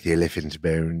with elephant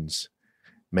bones,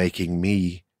 making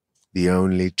me the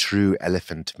only true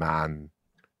elephant man.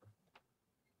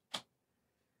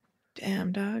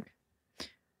 Damn, dog.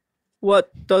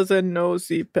 What does a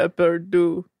nosy pepper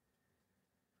do?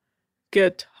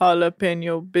 Get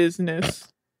jalapeno business.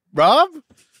 Rob?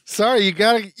 Sorry, you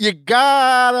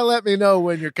gotta let me know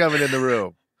when you're coming in the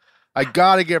room. I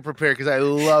gotta get prepared because I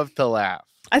love to laugh.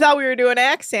 I thought we were doing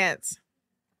accents.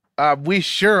 We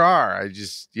sure are. I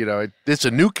just, it's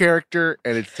a new character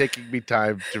and it's taking me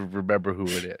time to remember who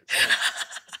it is.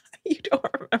 You don't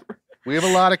remember. We have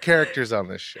a lot of characters on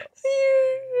this show.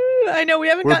 I know we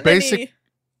haven't gotten any.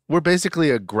 We're basically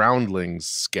a Groundlings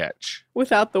sketch.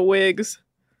 Without the wigs.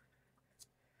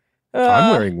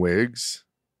 I'm wearing wigs.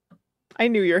 I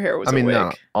knew your hair was a wig.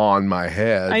 Not on my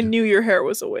head. I knew your hair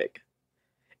was a wig.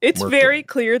 It's very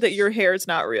clear that your hair is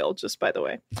not real, just by the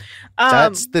way.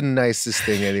 That's the nicest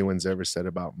thing anyone's ever said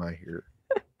about my hair.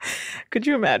 Could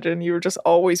you imagine you were just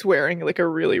always wearing like a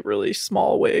really, really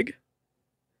small wig?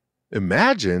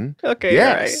 Imagine? Okay,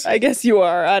 yes. Right. I guess you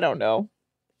are. I don't know.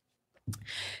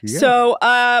 Yeah. So,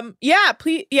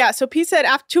 So Pete said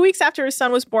 2 weeks after his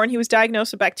son was born, he was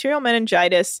diagnosed with bacterial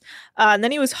meningitis. And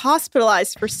then he was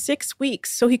hospitalized for 6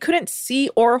 weeks. So he couldn't see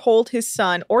or hold his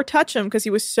son or touch him because he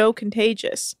was so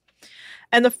contagious.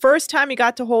 And the first time he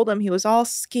got to hold him, he was all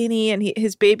skinny and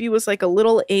his baby was like a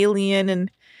little alien.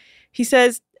 And he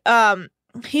says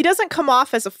he doesn't come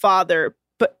off as a father,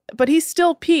 but he's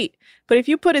still Pete. But if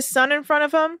you put his son in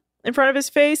front of his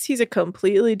face, he's a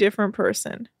completely different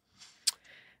person.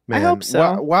 Man, I hope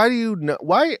so. Why do you know?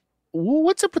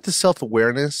 What's up with the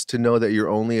self-awareness to know that you're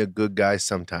only a good guy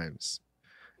sometimes,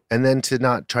 and then to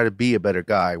not try to be a better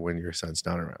guy when your son's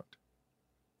not around?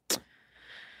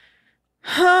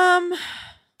 I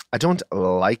don't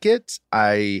like it.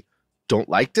 I don't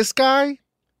like this guy.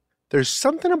 There's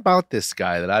something about this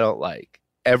guy that I don't like.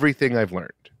 Everything I've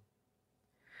learned.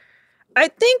 I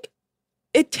think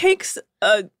it takes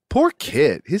a poor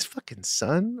kid, his fucking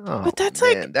son. Oh, but that's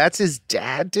man. That's his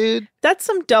dad, dude. That's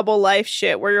some double life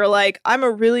shit where you're like, I'm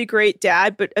a really great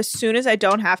dad, but as soon as I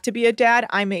don't have to be a dad,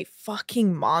 I'm a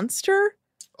fucking monster.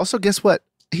 Also, guess what?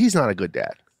 He's not a good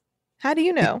dad. How do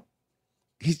you know?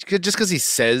 He just because he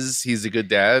says he's a good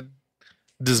dad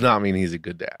does not mean he's a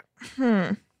good dad.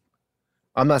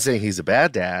 I'm not saying he's a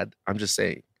bad dad. I'm just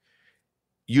saying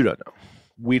you don't know.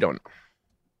 We don't know.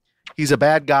 He's a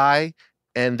bad guy,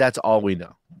 and that's all we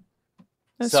know.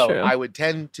 That's so true. I would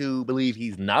tend to believe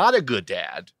he's not a good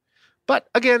dad. But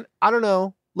again, I don't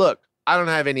know. Look, I don't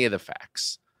have any of the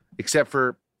facts except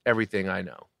for everything I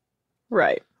know.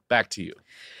 Right. Back to you.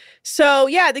 So,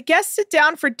 yeah, the guests sit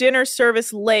down for dinner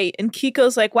service late, and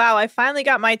Kiko's like, wow, I finally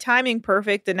got my timing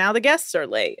perfect, and now the guests are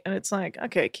late. And it's like,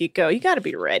 okay, Kiko, you got to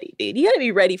be ready, dude. You got to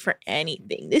be ready for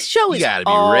anything. This show is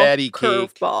all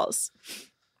curveballs.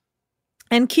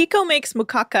 And Kiko makes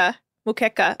mukeka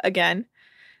again.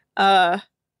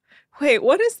 Wait,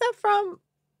 what is that from?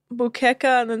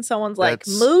 Mukeka, and then someone's like,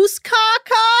 moose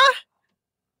caca?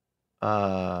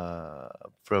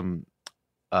 From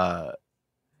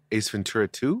Ace Ventura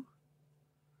 2?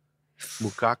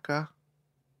 Mukaka?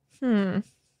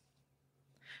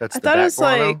 That's I thought it was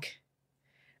like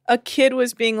a kid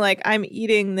was being like, I'm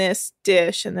eating this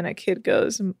dish, and then a kid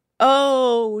goes,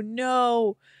 oh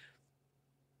no.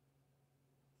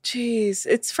 Jeez,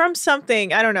 it's from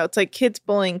something. I don't know. It's like kids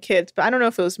bullying kids, but I don't know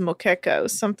if it was mukeka. It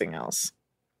was something else.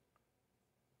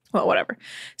 Well, whatever.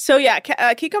 So yeah,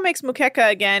 Kiko makes mukeka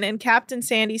again, and Captain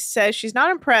Sandy says she's not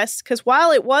impressed because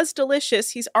while it was delicious,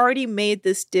 he's already made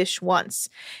this dish once.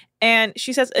 And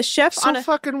she says a chef on a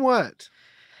fucking what?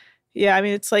 Yeah, I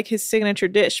mean it's like his signature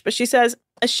dish. But she says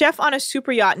a chef on a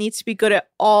super yacht needs to be good at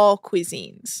all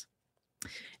cuisines.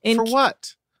 For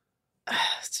what?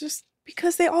 It's just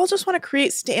because they all just want to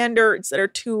create standards that are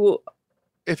too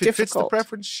If it difficult. fits the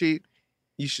preference sheet,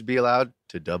 you should be allowed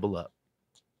to double up.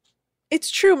 It's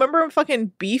true. Remember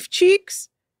fucking Beef Cheeks?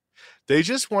 They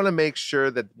just want to make sure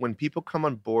that when people come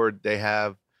on board, they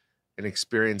have an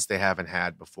experience they haven't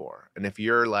had before. And if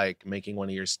you're like making one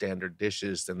of your standard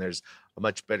dishes, then there's a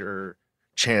much better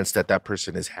chance that that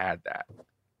person has had that.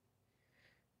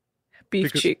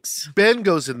 Beef Cheeks. Ben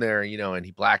goes in there, and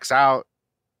he blacks out.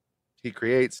 He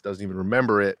creates, doesn't even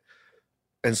remember it.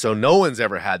 And so no one's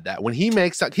ever had that. When he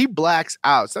makes, he blacks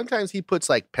out. Sometimes he puts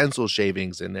like pencil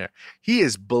shavings in there. He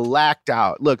is blacked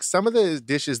out. Look, some of the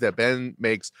dishes that Ben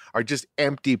makes are just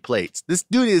empty plates. This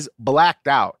dude is blacked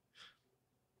out.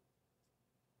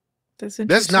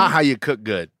 That's not how you cook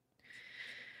good.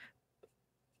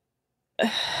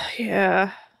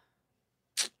 Yeah.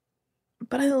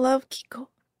 But I love Kiko.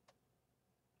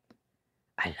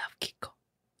 I love Kiko.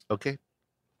 Okay.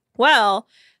 Well,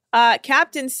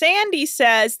 Captain Sandy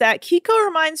says that Kiko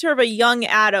reminds her of a young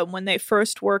Adam when they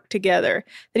first worked together.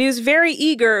 That he was very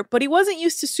eager, but he wasn't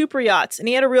used to super yachts, and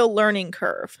he had a real learning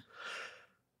curve.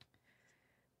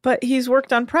 But he's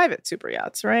worked on private super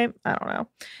yachts, right? I don't know.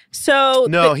 So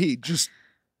no, he just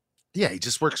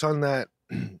works on that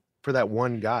for that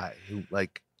one guy who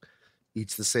like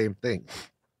eats the same thing.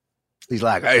 He's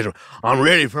like, hey, I'm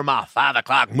ready for my 5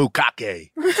 o'clock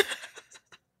mukake.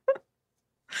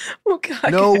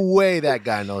 Mukake. No way that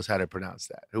guy knows how to pronounce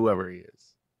that, whoever he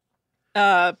is.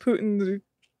 Putin's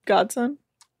godson?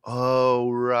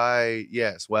 Oh, right.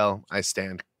 Yes. Well, I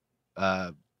stand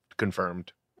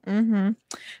confirmed. Mm-hmm.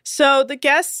 So the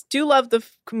guests do love the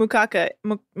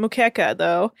mukeka,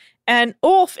 though. And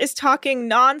Ulf is talking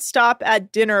nonstop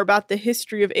at dinner about the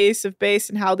history of Ace of Base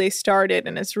and how they started.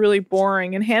 And it's really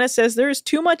boring. And Hannah says there is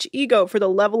too much ego for the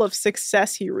level of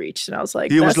success he reached. And I was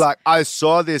like, he was like, I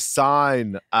saw this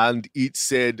sign and it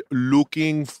said,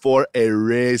 looking for a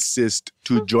racist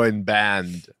to join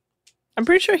band. I'm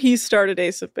pretty sure he started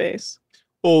Ace of Base.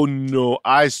 Oh, no.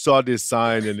 I saw this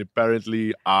sign and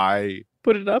apparently I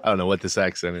put it up. I don't know what this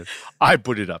accent is. I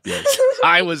put it up, yes.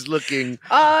 I was looking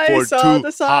for saw 2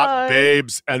 the sign. hot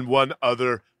babes and one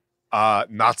other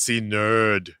Nazi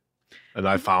nerd. And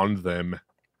I found them.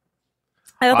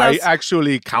 I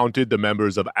actually counted the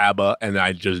members of ABBA and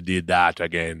I just did that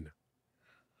again.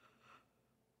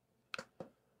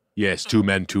 Yes, 2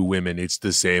 men, 2 women. It's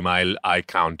the same. I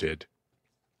counted.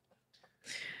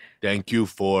 Thank you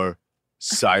for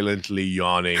silently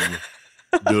yawning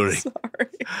during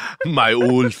my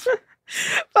Ulf.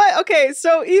 But okay,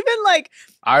 so even like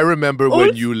I remember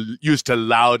when you used to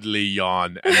loudly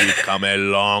yawn and you'd come a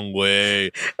long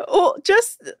way. Well,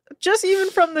 just even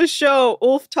from the show,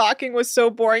 Ulf talking was so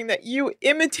boring that you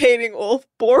imitating Ulf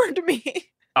bored me.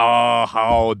 Oh,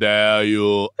 how dare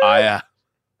you.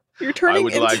 You're turning I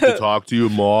would like to talk to you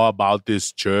more about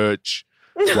this church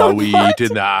while we eat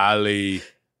in the alley.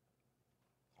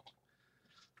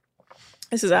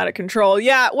 This is out of control.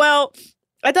 Yeah, well,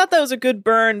 I thought that was a good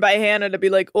burn by Hannah to be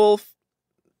like, Ulf,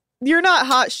 you're not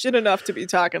hot shit enough to be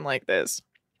talking like this.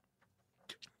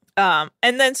 And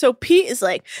then so Pete is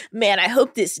like, man, I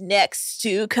hope this next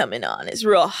stew coming on is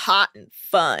real hot and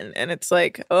fun. And it's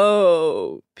like,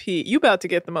 oh, Pete, you about to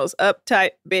get the most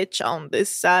uptight bitch on this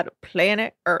side of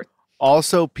planet Earth.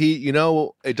 Also, Pete, you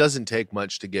know, it doesn't take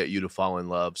much to get you to fall in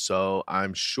love. So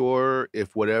I'm sure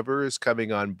if whatever is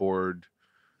coming on board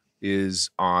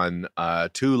is on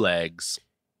 2 legs,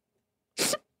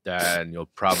 then you'll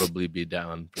probably be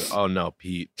down. Oh no,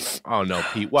 Pete.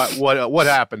 What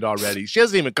happened already? She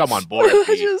doesn't even come on board,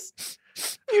 Pete.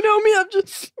 You know me, I'm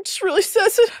just really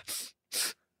sensitive.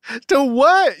 To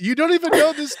what? You don't even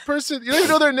know this person. You don't even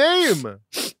know their name.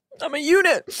 I'm a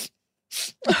unit.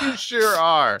 You sure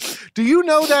are. Do you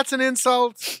know that's an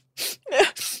insult? Yeah.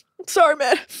 Sorry,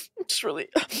 man.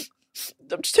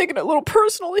 I'm just taking it a little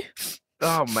personally.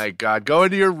 Oh my God. Go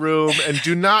into your room and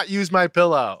do not use my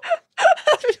pillow.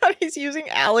 He's using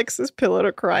Alex's pillow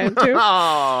to cry into.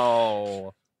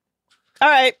 Oh. All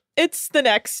right. It's the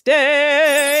next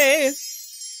day.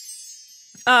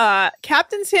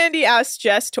 Captain Sandy asks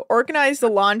Jess to organize the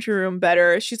laundry room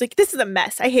better. She's like, this is a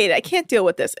mess. I hate it. I can't deal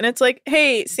with this. And it's like,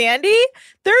 hey, Sandy,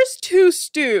 there's 2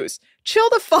 stews. Chill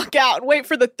the fuck out and wait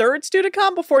for the 3rd stew to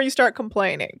come before you start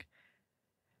complaining.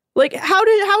 Like, how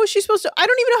is she supposed to? I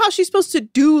don't even know how she's supposed to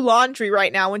do laundry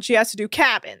right now when she has to do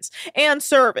cabins and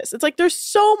service. It's like, there's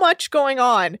so much going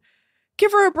on.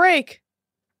 Give her a break.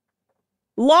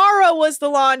 Laura was the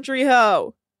laundry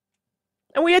hoe.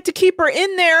 And we had to keep her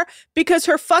in there because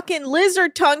her fucking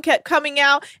lizard tongue kept coming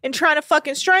out and trying to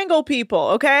fucking strangle people,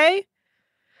 okay?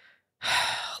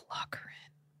 Lock her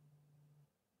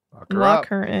in. Lock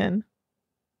her in.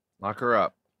 Lock her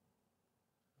up.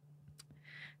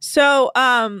 So,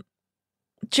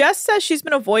 Jess says she's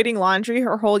been avoiding laundry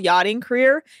her whole yachting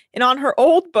career. And on her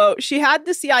old boat, she had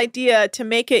this idea to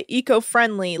make it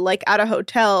eco-friendly, like at a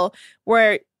hotel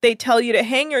where they tell you to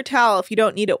hang your towel if you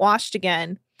don't need it washed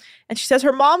again. And she says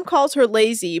her mom calls her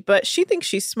lazy, but she thinks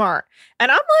she's smart. And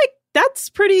I'm like, that's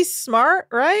pretty smart,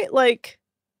 right? Like,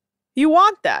 you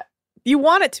want that. You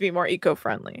want it to be more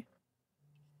eco-friendly.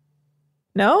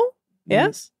 No?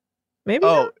 Yes? Maybe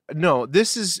not? No.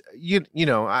 This is, you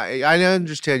know, I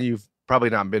understand you've probably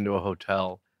not been to a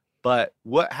hotel, but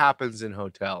what happens in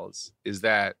hotels is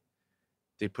that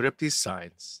they put up these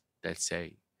signs that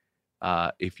say,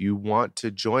 if you want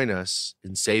to join us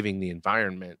in saving the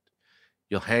environment,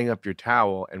 you'll hang up your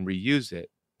towel and reuse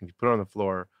it. If you put it on the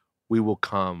floor, we will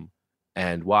come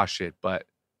and wash it. But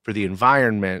for the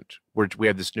environment, we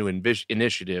have this new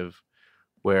initiative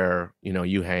where, you know,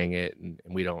 you hang it and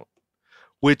we don't.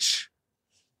 Which,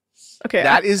 okay,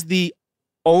 that is the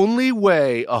only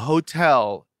way a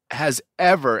hotel has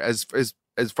ever, as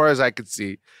far as I could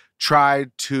see,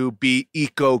 tried to be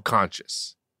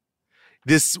eco-conscious.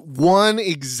 This one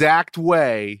exact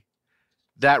way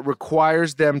that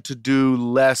requires them to do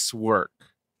less work.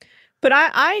 But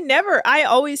I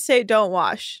always say don't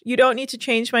wash. You don't need to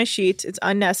change my sheets. It's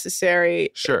unnecessary.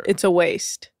 Sure. It's a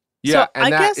waste. Yeah, so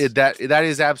and I that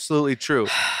is absolutely true.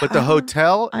 But the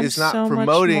hotel is not so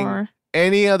promoting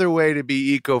any other way to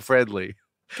be eco-friendly.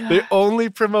 They only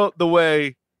promote the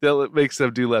way that makes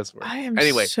them do less work.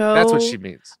 Anyway, that's what she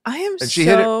means. I am and she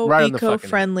hit it right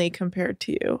eco-friendly compared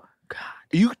to you.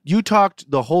 God. You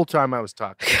talked the whole time I was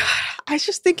talking. God. I was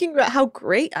just thinking about how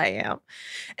great I am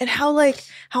and how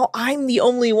I'm the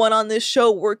only one on this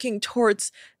show working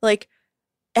towards like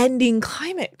ending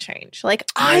climate change. Like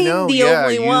I'm the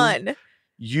only one.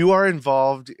 You are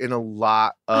involved in a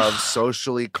lot of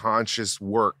socially conscious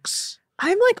works.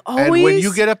 I'm like always. And when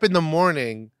you get up in the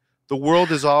morning, the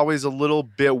world is always a little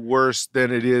bit worse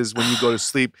than it is when you go to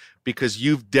sleep because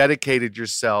you've dedicated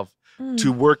yourself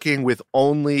to working with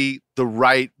only the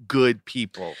right good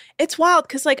people. It's wild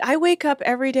because like I wake up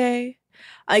every day.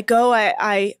 I go,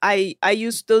 I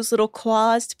use those little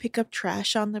claws to pick up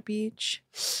trash on the beach.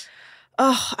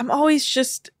 Oh, I'm always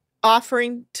just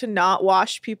offering to not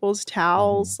wash people's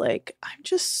towels. Mm-hmm. Like I'm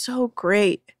just so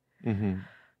great. Mm-hmm.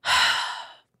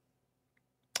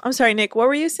 I'm sorry, Nick, what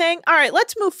were you saying? All right,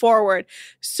 let's move forward.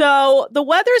 So the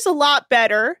weather's a lot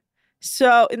better.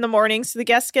 So in the morning, so the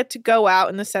guests get to go out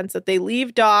in the sense that they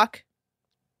leave dock.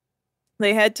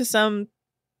 They head to some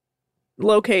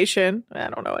location. I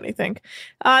don't know anything.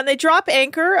 And they drop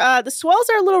anchor. The swells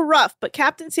are a little rough, but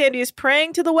Captain Sandy is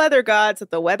praying to the weather gods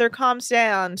that the weather calms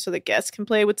down so the guests can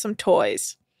play with some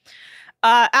toys.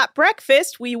 At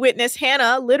breakfast, we witness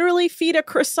Hannah literally feed a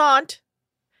croissant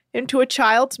into a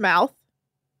child's mouth.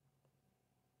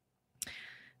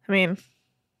 I mean,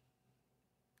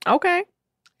 okay.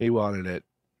 He wanted it.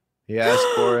 He asked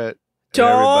for it.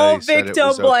 Don't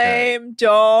victim blame. Okay.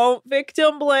 Don't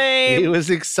victim blame. He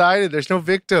was excited. There's no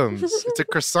victims. It's a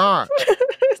croissant.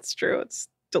 It's true. It's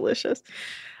delicious.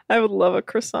 I would love a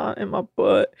croissant in my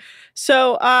butt.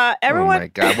 So everyone. Oh my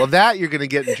God. Well, that you're going to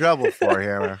get in trouble for,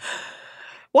 Hannah.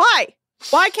 Why?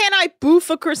 Why can't I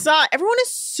boof a croissant? Everyone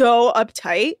is so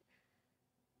uptight.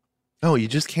 No, you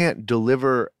just can't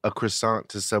deliver a croissant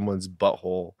to someone's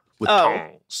butthole with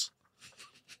tongs.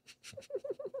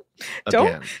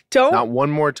 Again. Don't. Not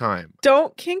one more time.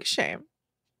 Don't kink shame.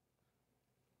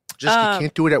 Just you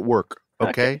can't do it at work,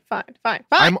 okay? Fine.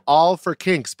 I'm all for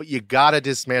kinks, but you gotta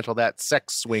dismantle that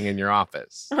sex swing in your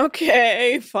office.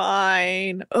 Okay,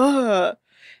 fine. Ugh.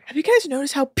 Have you guys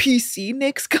noticed how PC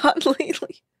Nick's gotten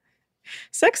lately?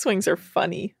 Sex swings are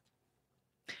funny.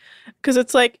 Because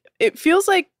it's like, it feels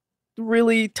like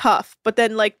really tough, but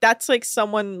then like that's like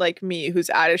someone like me who's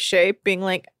out of shape being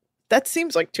like, that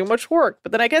seems like too much work.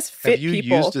 But then I guess fit people. Have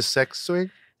you used a sex swing?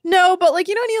 No, but like,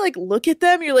 you know, when you like look at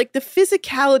them, you're like, the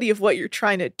physicality of what you're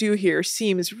trying to do here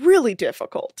seems really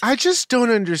difficult. I just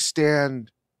don't understand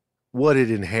what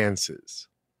it enhances.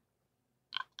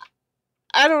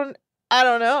 I don't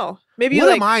know. Maybe what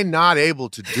like, am I not able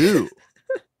to do?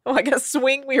 I guess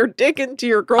swing your dick into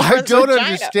your girlfriend's vagina. I don't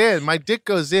understand. My dick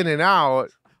goes in and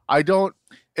out. I don't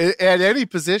at any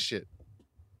position.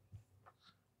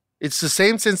 It's the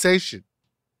same sensation.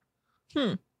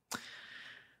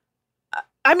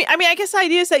 I mean, I guess the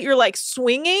idea is that you're like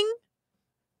swinging.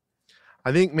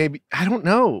 I think maybe, I don't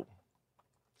know.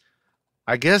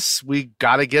 I guess we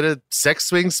got to get a sex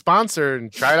swing sponsor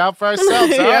and try it out for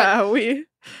ourselves. Yeah, right?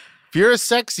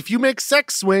 If you make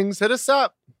sex swings, hit us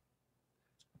up.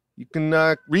 You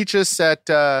can reach us at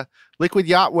Liquid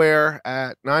Yachtwear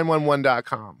at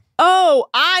 911.com. Oh,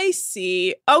 I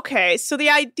see. Okay, so the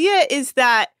idea is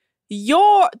that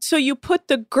so you put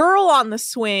the girl on the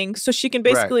swing so she can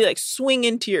basically like swing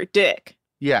into your dick.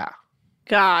 Yeah.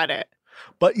 Got it.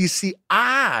 But you see,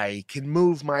 I can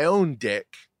move my own dick.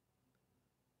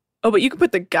 Oh, but you can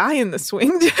put the guy in the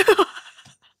swing too.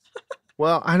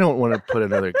 Well, I don't want to put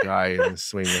another guy in the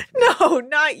swing with me. No,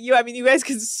 not you. I mean, you guys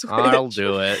can switch. I'll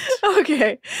do it.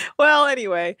 Okay. Well,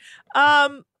 anyway.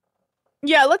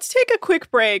 Yeah, let's take a quick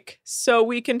break so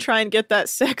we can try and get that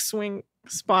sex swing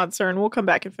sponsor, and we'll come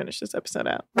back and finish this episode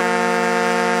out.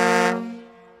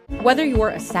 Whether you're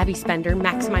a savvy spender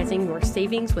maximizing your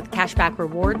savings with cashback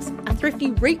rewards, a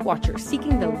thrifty rate watcher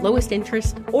seeking the lowest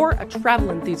interest, or a travel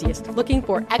enthusiast looking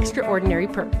for extraordinary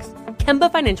perks, Kemba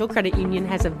Financial Credit Union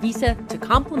has a visa to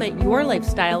complement your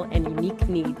lifestyle and unique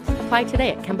needs. Apply today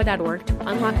at Kemba.org to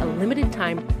unlock a limited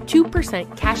time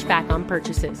 2% cash back on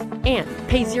purchases and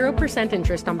pay 0%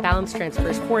 interest on balance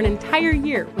transfers for an entire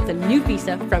year with a new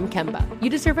visa from Kemba. You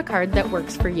deserve a card that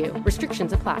works for you.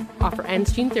 Restrictions apply. Offer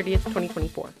ends June 30th,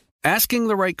 2024. Asking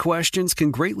the right questions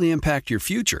can greatly impact your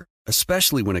future,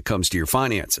 especially when it comes to your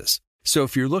finances. So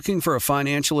if you're looking for a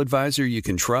financial advisor you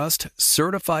can trust,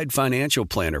 certified financial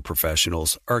planner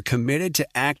professionals are committed to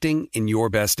acting in your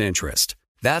best interest.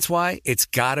 That's why it's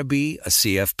got to be a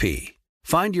CFP.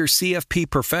 Find your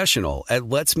CFP professional at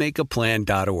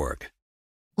letsmakeaplan.org.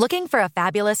 Looking for a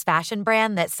fabulous fashion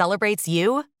brand that celebrates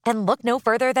you? Then look no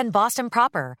further than Boston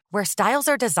Proper, where styles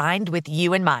are designed with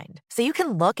you in mind, so you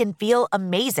can look and feel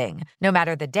amazing, no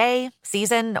matter the day,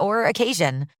 season, or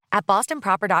occasion. At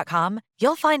bostonproper.com,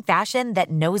 you'll find fashion that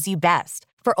knows you best.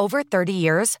 For over 30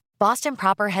 years, Boston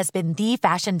Proper has been the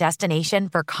fashion destination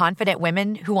for confident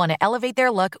women who want to elevate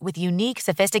their look with unique,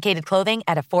 sophisticated clothing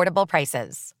at affordable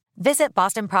prices. Visit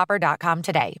bostonproper.com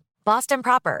today. Boston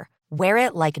Proper. Wear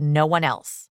it like no one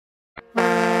else.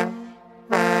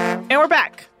 And we're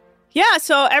back. Yeah,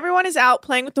 so everyone is out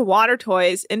playing with the water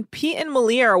toys, and Pete and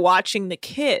Malia are watching the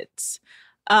kids.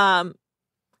 And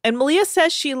Malia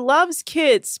says she loves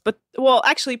kids, but, well,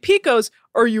 actually, Pete goes,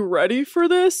 "Are you ready for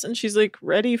this?" And she's like,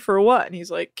 "Ready for what?" And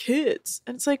he's like, "Kids."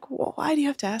 And it's like, well, why do you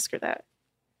have to ask her that?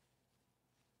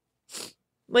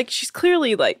 Like, she's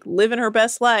clearly, like, living her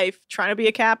best life, trying to be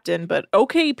a captain, but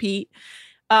okay, Pete.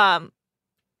 And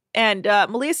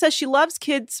Malia says she loves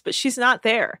kids, but she's not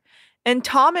there. And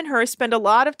Tom and her spend a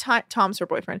lot of time, Tom's her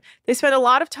boyfriend, they spend a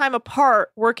lot of time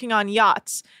apart working on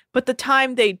yachts, but the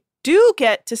time they do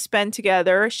get to spend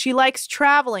together, she likes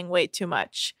traveling way too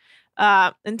much.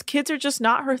 And kids are just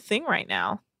not her thing right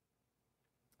now.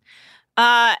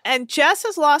 And Jess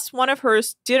has lost one of her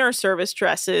dinner service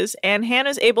dresses, and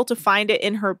Hannah's able to find it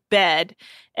in her bed.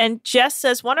 And Jess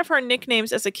says one of her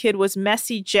nicknames as a kid was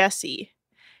Messy Jessie.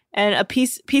 And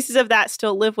pieces of that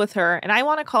still live with her. And I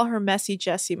want to call her Messy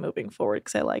Jessie moving forward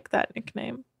because I like that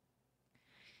nickname.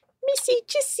 Messy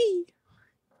Jessie.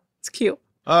 It's cute.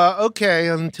 Okay,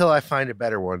 until I find a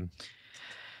better one.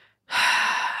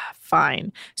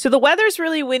 Fine. So the weather's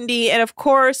really windy, and of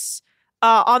course,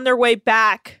 on their way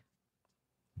back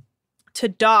to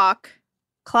dock,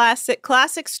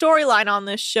 Classic storyline on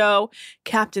this show.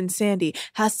 Captain Sandy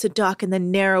has to dock in the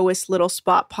narrowest little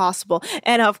spot possible.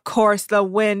 And of course, the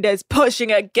wind is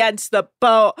pushing against the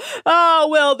boat. Oh,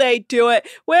 will they do it?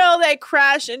 Will they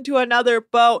crash into another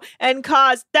boat and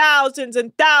cause thousands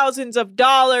and thousands of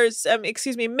dollars,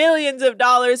 millions of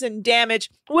dollars in damage?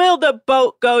 Will the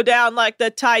boat go down like the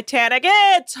Titanic?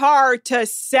 It's hard to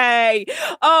say.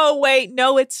 Oh, wait,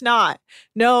 no, it's not.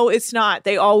 No, it's not.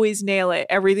 They always nail it.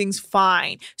 Everything's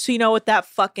fine. So you know what that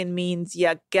fucking means,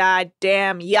 you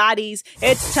goddamn yachties.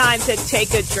 It's time to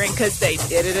take a drink because they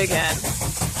did it again.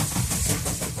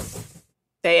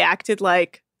 They acted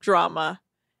like drama.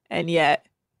 And yet,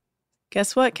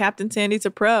 guess what? Captain Sandy's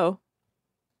a pro.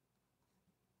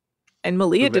 And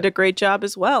Malia did a great job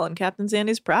as well. And Captain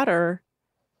Sandy's proud of her.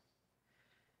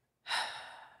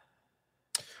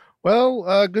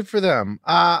 Well, good for them.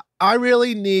 I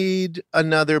really need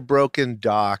another broken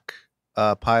dock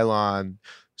pylon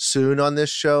soon on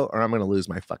this show, or I'm going to lose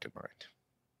my fucking mind.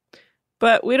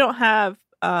 But we don't have,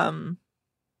 what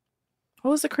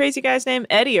was the crazy guy's name?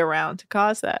 Eddie around to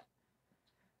cause that.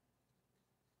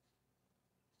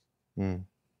 I'm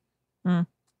going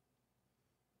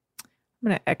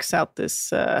to X out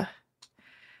this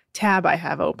tab I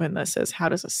have open that says, how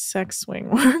does a sex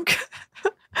swing work?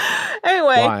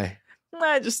 Anyway.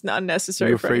 Why? Just not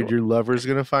necessary. You're afraid your lover's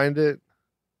going to find it?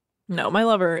 No, my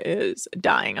lover is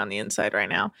dying on the inside right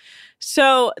now.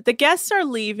 So the guests are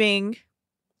leaving.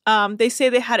 They say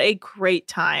they had a great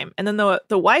time. And then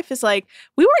the wife is like,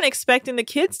 we weren't expecting the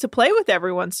kids to play with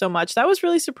everyone so much. That was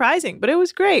really surprising, but it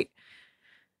was great.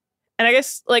 And I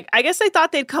guess they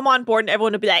thought they'd come on board and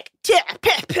everyone would be like,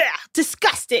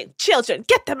 disgusting children,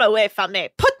 get them away from me.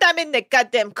 Put them in the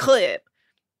goddamn crib.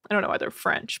 I don't know why they're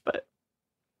French, but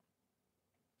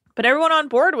everyone on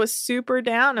board was super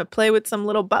down to play with some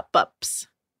little bups.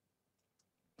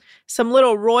 Some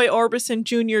little Roy Orbison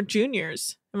Jr.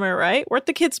 Juniors. Am I right? Weren't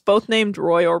the kids both named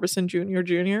Roy Orbison Jr.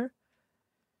 Jr.?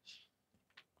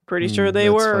 Pretty sure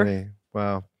they were. Funny.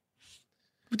 Wow.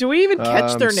 Do we even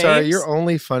catch their names? Sorry, you're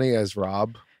only funny as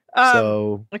Rob.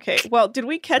 Okay, well, did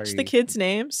we catch the kids'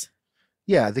 names?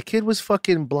 Yeah, the kid was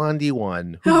fucking Blondie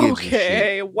one. Who gives a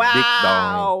shit?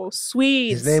 Wow,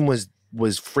 sweet. His name was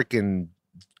freaking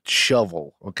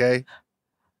Shovel, okay?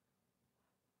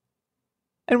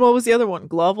 And what was the other one?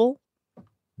 Glovel?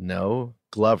 No,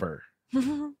 Glover.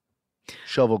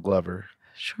 Shovel Glover.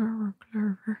 Sure,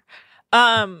 Glover.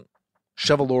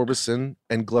 Shovel Orbison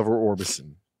and Glover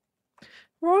Orbison.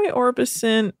 Roy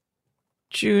Orbison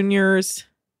Jr.'s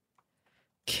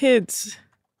kids.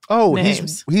 Oh,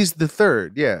 names. he's the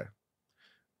third, yeah.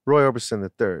 Roy Orbison the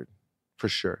third, for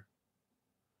sure.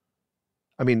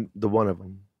 I mean, the one of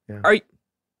them. Yeah.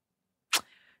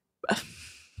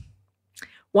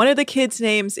 One of the kids'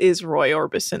 names is Roy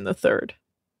Orbison the third.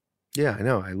 Yeah, I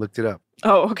know. I looked it up.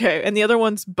 Oh, okay. And the other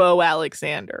one's Bo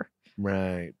Alexander.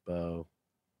 Right, Bo.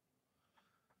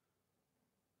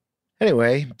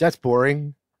 Anyway, that's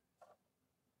boring.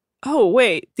 Oh,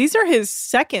 wait. These are his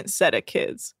second set of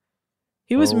kids.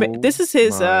 He was. This is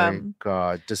his.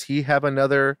 God, does he have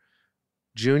another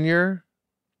junior?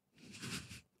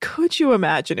 Could you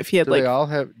imagine if he had They all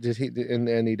have. Did he?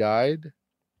 And he died.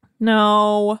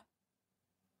 No.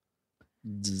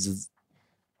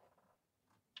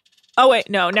 Oh wait,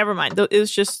 no, never mind. It was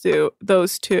just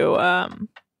those two.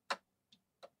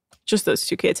 Just those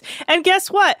two kids. And guess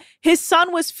what? His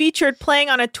son was featured playing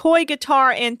on a toy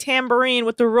guitar and tambourine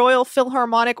with the Royal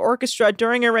Philharmonic Orchestra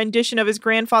during a rendition of his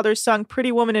grandfather's song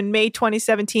Pretty Woman in May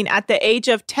 2017 at the age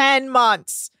of 10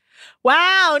 months.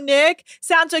 Wow, Nick.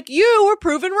 Sounds like you were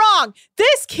proven wrong.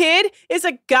 This kid is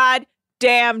a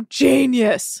goddamn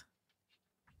genius.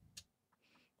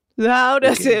 How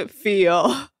does it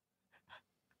feel?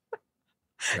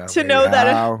 To know that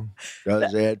how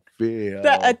does it feel?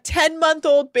 That a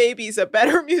 10-month-old baby's a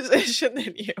better musician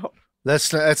than you.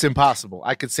 That's impossible.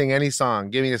 I could sing any song.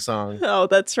 Give me a song. Oh,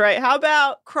 that's right. How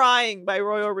about Crying by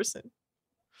Roy Orbison?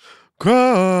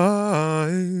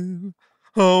 Crying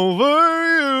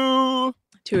over you.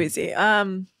 Too easy.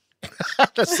 The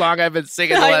song I've been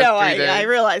singing the last 3 days. I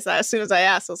realized that as soon as I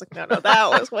asked. I was like, no, that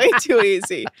was way too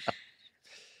easy.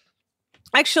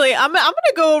 Actually, I'm gonna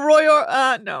go Roy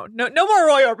no more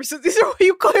Roy Orbison. These are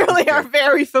you clearly are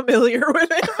very familiar with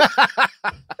it.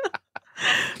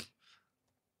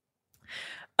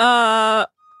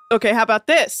 Okay, how about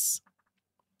this?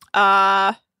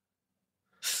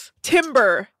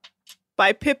 Timber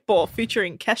by Pitbull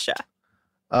featuring Kesha.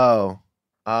 Oh.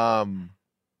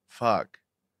 Fuck.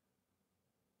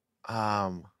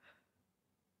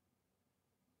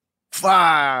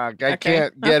 Fuck. I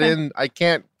can't get in. I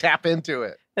can't tap into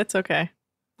it. It's okay.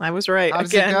 I was right. How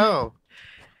does again. it go?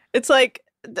 It's like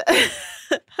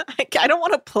I don't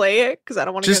want to play it because I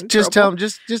don't want to just tell him.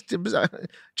 Just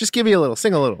give me a little.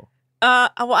 Sing a little.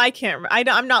 Well, I can't.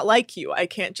 I'm not like you. I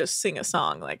can't just sing a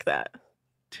song like that.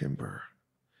 Timber.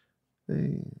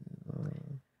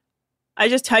 I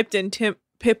just typed in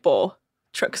Pitbull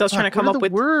because I was trying to come up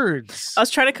with words. I was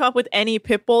trying to come up with any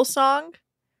Pitbull song.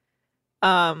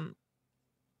 And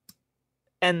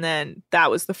then that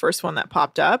was the first one that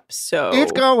popped up. So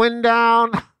it's going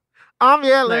down. I'm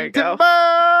yelling timber.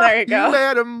 There you go. You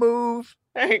better move.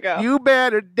 There you go. You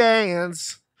better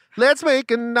dance. Let's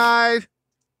make a night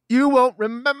you won't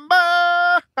remember.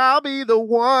 I'll be the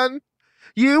one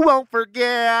you won't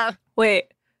forget. Wait,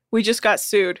 we just got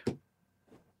sued.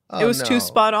 Oh, it was no. too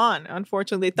spot on.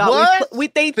 Unfortunately, they thought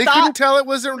what? they thought, couldn't tell it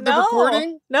wasn't the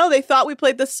recording? No, they thought we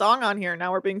played the song on here.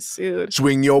 Now we're being sued.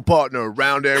 Swing your partner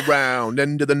round and round.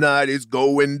 End of the night is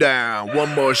going down.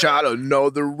 One more shot,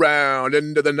 another round.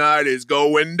 End of the night is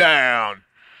going down.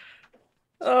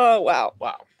 Oh, wow.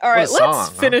 Wow. All right, What a let's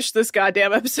song, finish this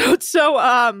goddamn episode. So,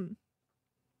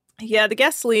 yeah, the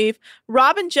guests leave.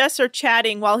 Rob and Jess are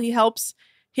chatting while he helps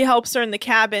her in the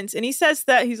cabins. And he says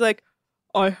that he's like,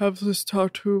 I have this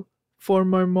tattoo for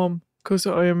my mom because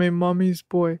I am a mommy's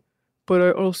boy. But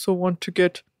I also want to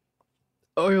get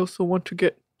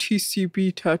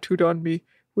TCB tattooed on me,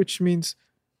 which means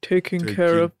taking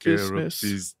care of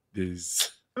business.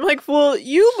 I'm like, well,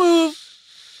 you move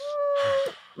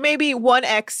maybe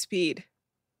 1x speed.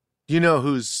 You know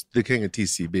who's the king of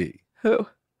TCB? Who?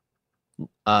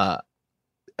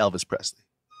 Elvis Presley.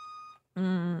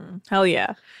 Hell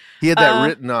yeah. He had that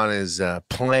written on his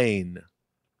plane.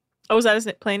 Oh, was that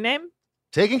his plane name?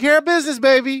 Taking care of business,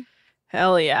 baby.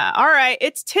 Hell yeah. All right,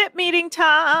 it's tip meeting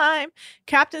time.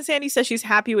 Captain Sandy says she's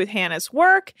happy with Hannah's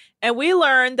work, and we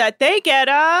learned that they get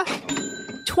a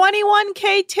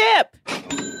 21K tip.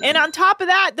 And on top of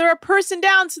that, they're a person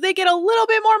down, so they get a little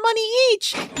bit more money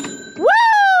each.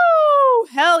 Woo!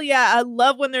 Hell yeah. I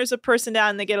love when there's a person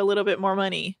down and they get a little bit more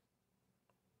money.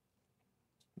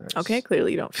 Nice. Okay,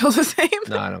 clearly you don't feel the same.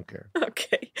 No, I don't care.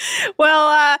 Okay.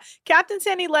 Well, Captain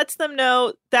Sandy lets them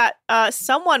know that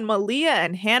someone Malia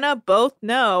and Hannah both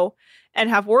know and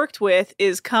have worked with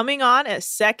is coming on as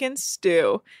second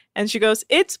stew. And she goes,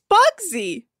 it's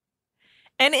Bugsy.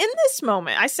 And in this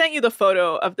moment, I sent you the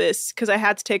photo of this because I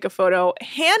had to take a photo.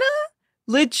 Hannah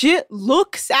legit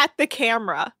looks at the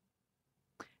camera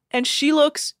and she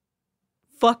looks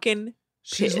fucking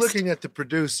She's pissed. looking at the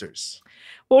producers.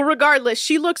 Well, regardless,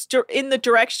 she looks in the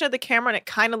direction of the camera and it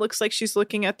kind of looks like she's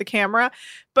looking at the camera.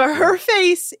 But her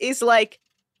face is like,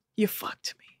 you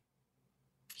fucked me.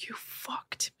 You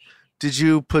fucked me. Did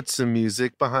you put some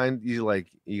music behind you? Like,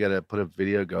 you got to put a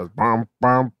video goes, bum,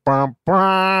 bum, bum,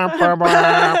 bum, bum,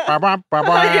 bum, bum, bum.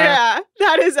 Yeah,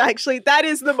 that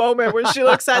is the moment where she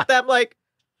looks at them like,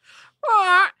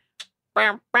 The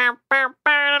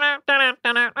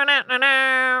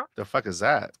fuck is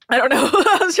that? I don't know.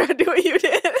 I was trying to do what you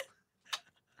did.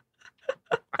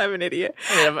 I'm an idiot.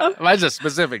 Mine's a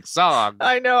specific song.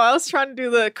 I know. I was trying to do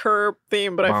the Curb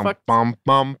theme, but I fucked. Bum,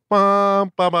 bum,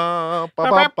 bum, bum, bum,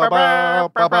 bum,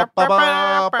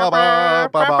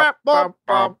 bum,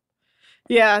 bum.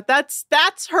 Yeah, that's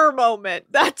her moment.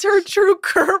 That's her true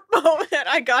Curb moment.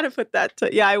 I gotta put that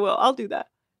yeah, I will. I'll do that.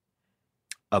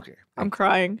 Okay. I'm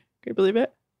crying. Can you believe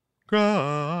it?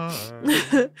 Cry.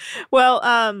 Well,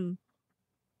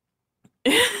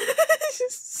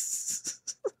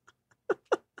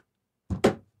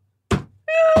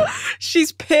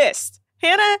 she's pissed.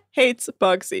 Hannah hates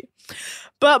Bugsy.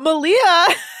 But Malia's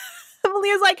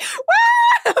like,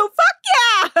 woo, fuck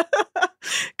yeah.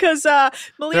 Because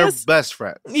Malia's They're best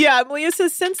friends. Yeah, Malia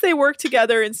says since they worked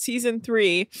together in season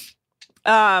 3,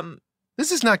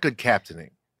 this is not good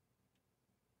captaining.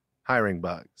 Hiring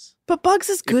Bugs. But Bugs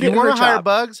is good if at you her want to hire job.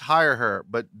 Bugs, hire her,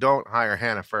 but don't hire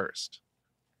Hannah first.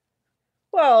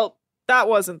 Well, that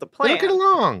wasn't the They plan. don't get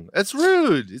along. That's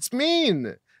rude. It's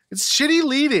mean. It's shitty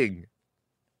leading.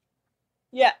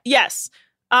 Yeah, yes.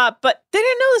 But they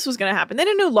didn't know this was going to happen. They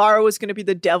didn't know Lara was going to be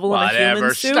the devil in a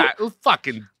human suit.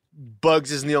 Fucking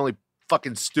Bugs isn't the only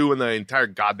fucking stew in the entire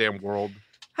goddamn world.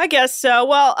 I guess so.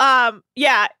 Well,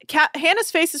 yeah,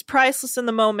 Hannah's face is priceless in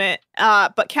the moment,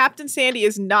 but Captain Sandy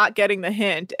is not getting the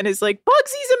hint and is like,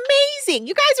 Bugsy's amazing.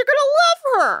 You guys are going to love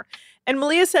her. And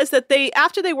Malia says that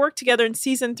after they worked together in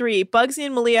season 3, Bugsy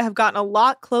and Malia have gotten a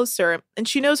lot closer and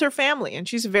she knows her family and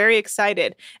she's very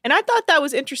excited. And I thought that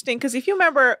was interesting because if you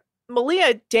remember,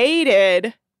 Malia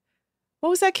dated, what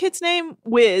was that kid's name?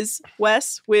 Wiz,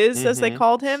 as they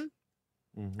called him.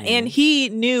 Mm-hmm. And he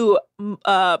knew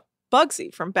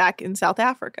Bugsy from back in South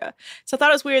Africa. So I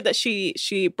thought it was weird that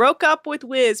she broke up with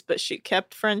Wiz, but she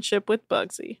kept friendship with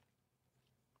Bugsy.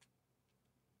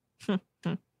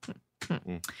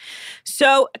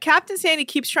 So Captain Sandy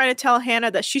keeps trying to tell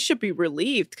Hannah that she should be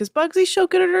relieved because Bugsy's so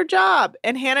good at her job.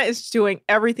 And Hannah is doing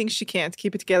everything she can to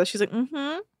keep it together. She's like,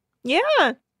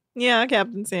 yeah,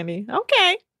 Captain Sandy.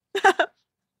 Okay.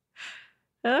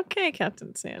 Okay,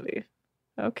 Captain Sandy.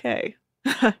 Okay.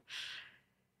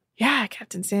 Yeah,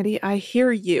 Captain Sandy, I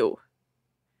hear you.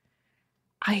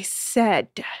 I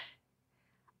said,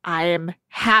 I am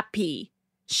happy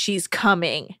she's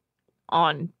coming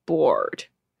on board.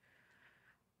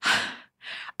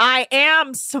 I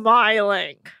am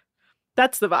smiling.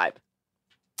 That's the vibe.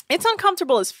 It's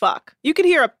uncomfortable as fuck. You could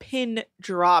hear a pin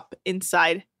drop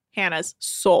inside Hannah's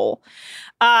soul.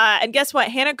 And guess what?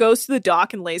 Hannah goes to the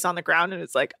dock and lays on the ground and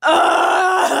it's like,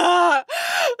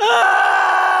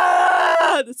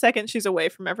 the second she's away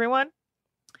from everyone.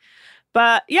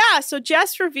 But yeah, so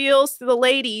Jess reveals to the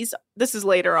ladies, this is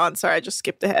later on, sorry, I just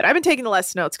skipped ahead. I've been taking the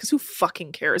less notes because who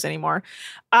fucking cares anymore?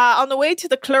 On the way to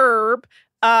the club,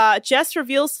 Jess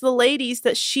reveals to the ladies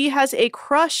that she has a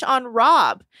crush on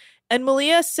Rob. And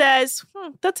Malia says,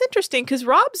 that's interesting because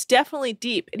Rob's definitely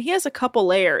deep and he has a couple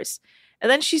layers.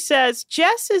 And then she says,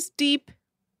 Jess is deep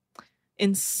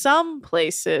in some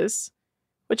places,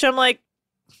 which I'm like,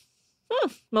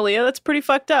 Malia, that's pretty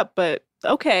fucked up, but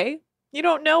okay. You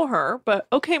don't know her, but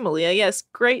okay, Malia. Yes,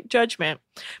 great judgment.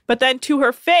 But then to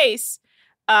her face,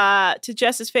 to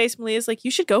Jess's face, Malia's like,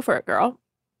 you should go for it, girl.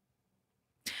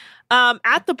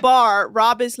 At the bar,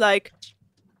 Rob is like,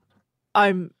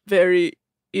 I'm very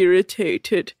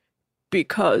irritated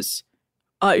because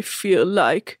I feel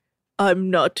like I'm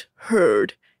not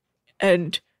heard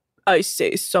and I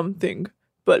say something,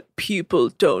 but people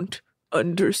don't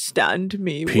understand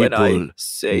me when I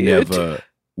say it.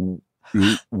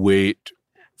 Wait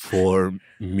for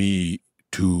me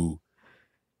to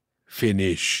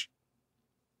finish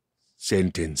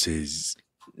sentences.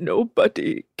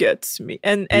 Nobody gets me.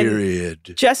 And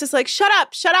period. Jess is like, shut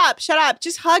up.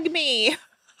 Just hug me.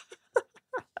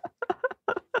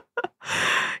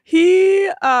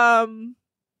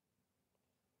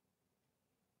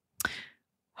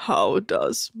 How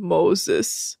does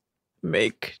Moses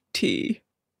make tea?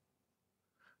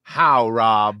 How,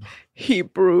 Rob? He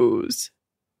brews.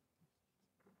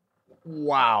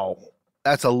 Wow.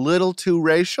 That's a little too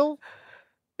racial.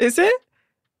 Is it?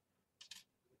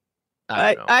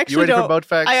 I don't know. actually you ready don't, for boat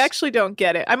facts? I actually don't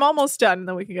get it. I'm almost done, and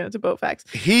then we can get into boat facts.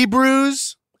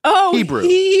 Hebrews. Oh,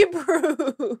 Hebrews.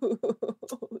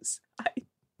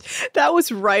 That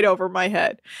was right over my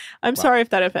head. I'm sorry if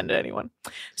that offended anyone.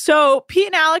 So Pete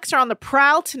and Alex are on the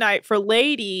prowl tonight for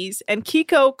ladies, and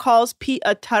Kiko calls Pete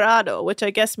a tarado, which I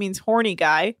guess means horny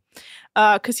guy,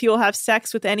 because he will have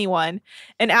sex with anyone.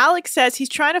 And Alex says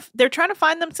they're trying to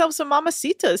find themselves some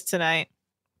mamacitas tonight.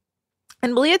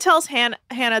 And Malia tells Hannah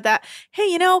that,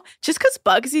 hey, just because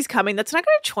Bugsy's coming, that's not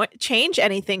going to change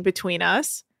anything between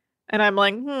us. And I'm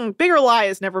like, bigger lie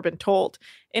has never been told.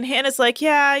 And Hannah's like,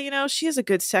 yeah, she has a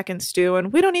good second stew,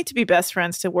 and we don't need to be best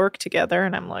friends to work together.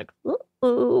 And I'm like,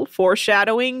 ooh,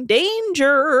 foreshadowing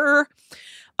danger.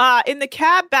 In the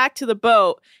cab back to the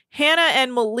boat, Hannah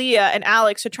and Malia and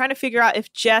Alex are trying to figure out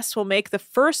if Jess will make the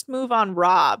first move on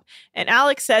Rob. And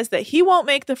Alex says that he won't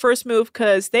make the first move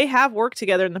because they have worked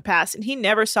together in the past and he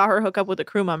never saw her hook up with a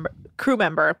crew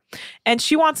member. And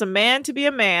she wants a man to be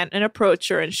a man and approach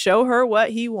her and show her what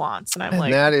he wants. And I'm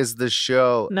like, that is the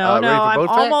show. No,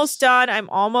 I'm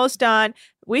almost done.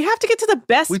 We have to get to the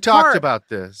best part. We talked about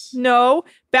this. No.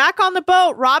 Back on the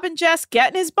boat, Rob and Jess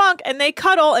get in his bunk and they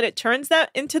cuddle and it turns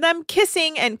into them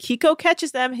kissing and Kiko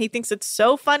catches them. He thinks it's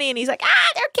so funny and he's like,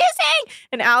 they're kissing.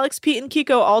 And Alex, Pete, and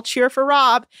Kiko all cheer for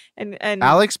Rob. And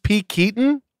Alex P.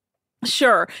 Keaton?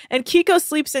 Sure. And Kiko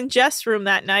sleeps in Jess' room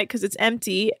that night because it's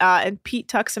empty. And Pete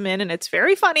tucks him in and it's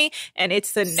very funny. And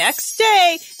it's the next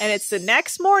day and it's the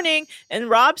next morning. And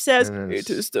Rob says,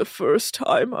 it is the first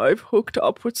time I've hooked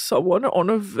up with someone on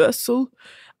a vessel.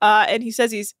 And he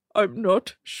says I'm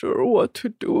not sure what to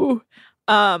do.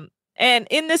 And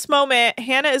in this moment,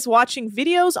 Hannah is watching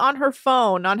videos on her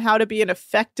phone on how to be an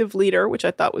effective leader, which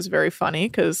I thought was very funny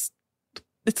because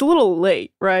it's a little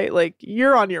late, right? Like,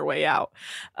 you're on your way out.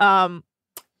 And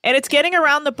it's getting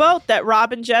around the boat that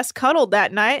Rob and Jess cuddled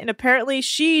that night. And apparently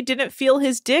she didn't feel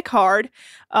his dick hard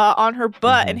on her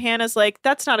butt. And Hannah's like,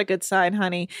 that's not a good sign,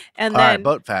 honey. And then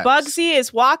Bugsy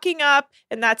is walking up.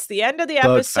 And that's the end of the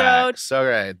episode.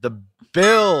 Okay, the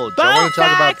bilge. Boat I want to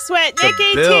talk about facts with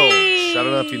Nikki the bilge. T. I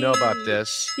don't know if you know about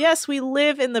this. Yes, we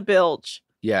live in the bilge.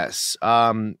 Yes.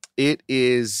 It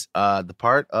is the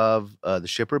part of the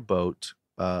shipper boat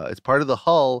It's part of the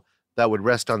hull that would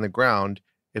rest on the ground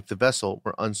if the vessel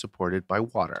were unsupported by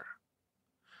water.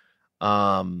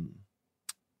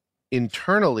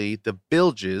 Internally, the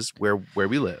bilges, where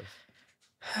we live,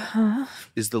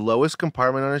 is the lowest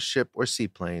compartment on a ship or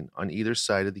seaplane on either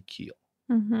side of the keel.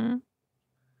 Mm-hmm.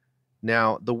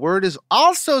 Now, the word is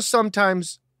also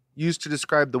sometimes used to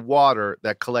describe the water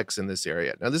that collects in this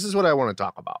area. Now, this is what I want to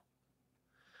talk about.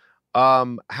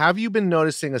 Have you been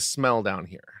noticing a smell down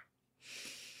here?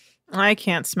 I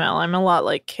can't smell. I'm a lot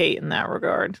like Kate in that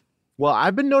regard. Well,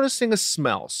 I've been noticing a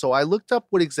smell, so I looked up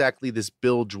what exactly this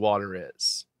bilge water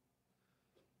is.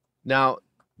 Now,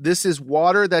 this is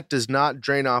water that does not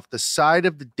drain off the side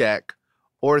of the deck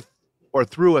or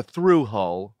through a through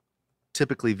hull,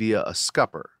 typically via a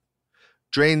scupper.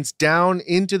 Drains down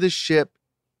into the ship,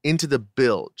 into the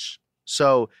bilge.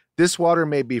 So this water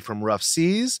may be from rough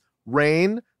seas,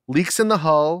 rain, leaks in the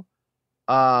hull,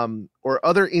 or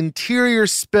other interior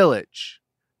spillage.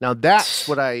 Now that's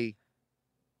what I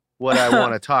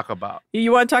want to talk about.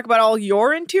 You want to talk about all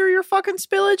your interior fucking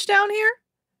spillage down here?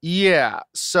 Yeah.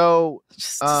 So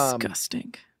Just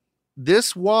disgusting.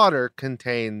 This water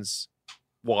contains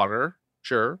water,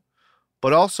 sure,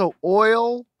 but also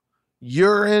oil,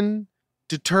 urine,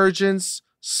 detergents,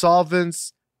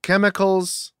 solvents,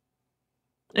 chemicals,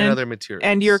 and other materials.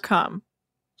 And your cum.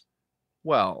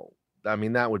 Well, I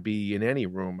mean, that would be in any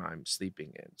room I'm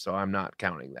sleeping in, so I'm not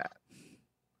counting that.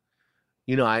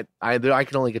 You know, I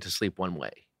can only get to sleep one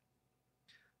way,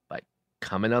 by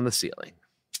coming on the ceiling.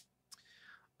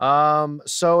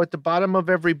 So at the bottom of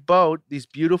every boat, these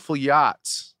beautiful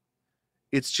yachts,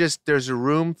 it's just there's a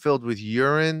room filled with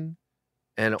urine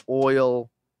and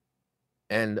oil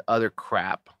and other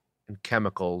crap and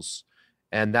chemicals,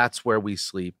 and that's where we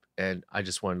sleep. And I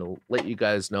just wanted to let you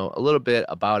guys know a little bit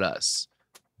about us.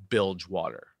 Bilge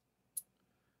water.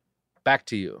 Back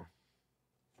to you.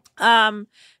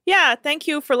 Yeah, thank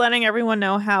you for letting everyone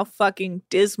know how fucking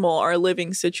dismal our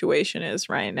living situation is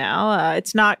right now.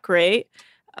 It's not great.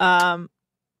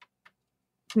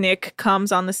 Nick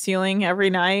comes on the ceiling every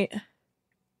night.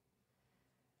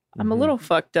 I'm a little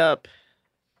fucked up.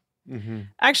 Mm-hmm.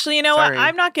 Actually, you know what?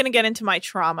 I'm not going to get into my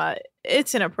trauma.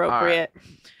 It's inappropriate. Right.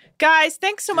 Guys,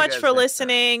 thanks so much for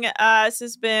listening. This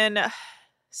has been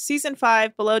Season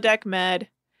 5, Below Deck Med,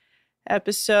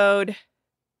 Episode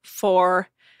 4.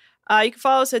 You can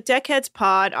follow us at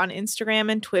DeckheadsPod on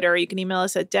Instagram and Twitter. You can email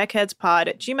us at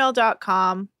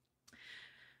deckheadspod@gmail.com.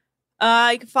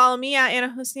 You can follow me at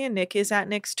Anna Husni, and Nick is at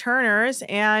Nick's Turners.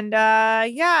 And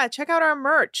yeah, check out our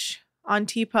merch on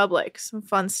TeePublic. Some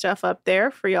fun stuff up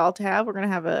there for y'all to have. We're going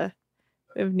to have a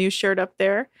new shirt up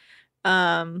there.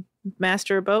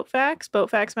 Master of Boat Facts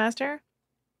Master.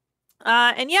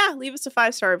 And yeah, leave us a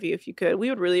 5-star review if you could. We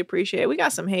would really appreciate it. We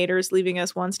got some haters leaving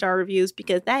us 1-star reviews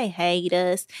because they hate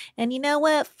us. And you know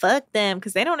what? Fuck them,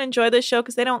 because they don't enjoy this show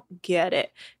because they don't get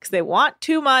it. Because they want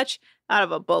too much out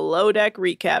of a Below Deck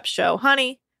recap show.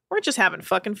 Honey, we're just having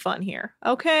fucking fun here.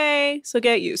 Okay? So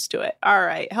get used to it. All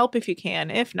right. Help if you can.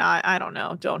 If not, I don't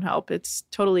know. Don't help. It's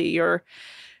totally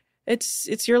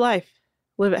it's your life.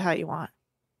 Live it how you want.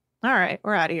 All right.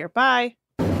 We're out of here. Bye.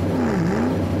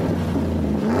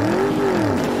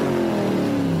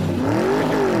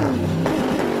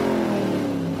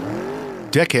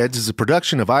 Deckheads is a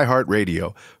production of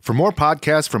iHeartRadio. For more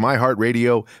podcasts from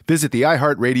iHeartRadio, visit the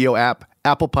iHeartRadio app,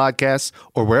 Apple Podcasts,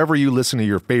 or wherever you listen to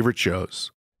your favorite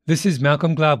shows. This is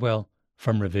Malcolm Gladwell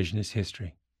from Revisionist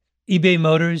History. eBay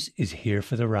Motors is here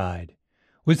for the ride.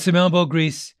 With some elbow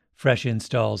grease, fresh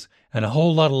installs, and a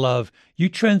whole lot of love, you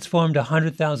transformed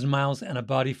 100,000 miles and a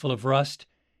body full of rust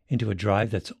into a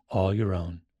drive that's all your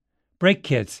own. Brake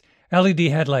kits, LED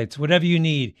headlights, whatever you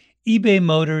need, eBay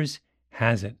Motors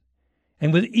has it.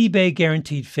 And with eBay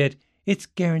Guaranteed Fit, it's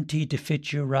guaranteed to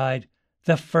fit your ride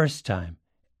the first time,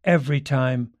 every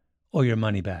time, or your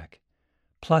money back.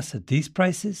 Plus, at these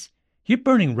prices, you're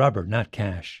burning rubber, not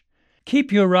cash.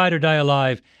 Keep your ride or die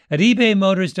alive at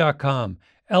ebaymotors.com.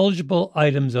 Eligible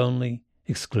items only.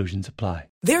 Exclusions apply.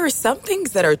 There are some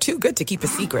things that are too good to keep a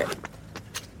secret.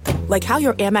 Like how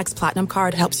your Amex Platinum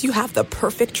card helps you have the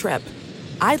perfect trip.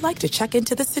 I'd like to check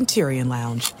into the Centurion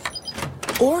Lounge.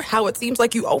 Or how it seems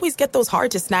like you always get those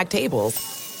hard-to-snag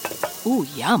tables. Ooh,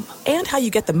 yum. And how you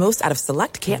get the most out of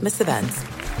select can't-miss events.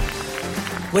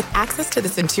 With access to the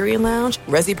Centurion Lounge,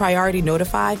 Resi Priority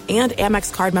Notify, and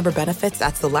Amex card member benefits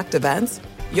at select events,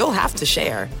 you'll have to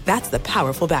share. That's the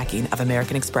powerful backing of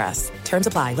American Express. Terms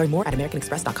apply. Learn more at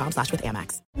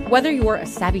americanexpress.com/withAmex. Whether you're a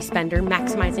savvy spender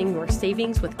maximizing your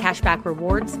savings with cashback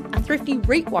rewards, a thrifty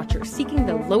rate watcher seeking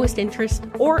the lowest interest,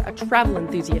 or a travel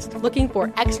enthusiast looking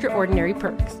for extraordinary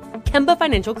perks, Kemba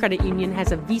Financial Credit Union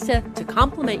has a visa to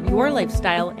complement your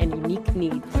lifestyle and unique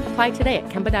needs. Apply today at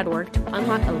Kemba.org to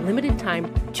unlock a limited time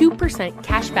 2%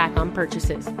 cash back on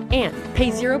purchases and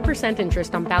pay 0%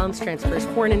 interest on balance transfers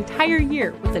for an entire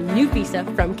year with a new visa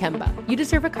from Kemba. You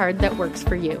deserve a card that works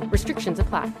for you. Restrictions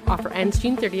apply. Offer ends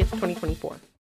June 30th, 2024.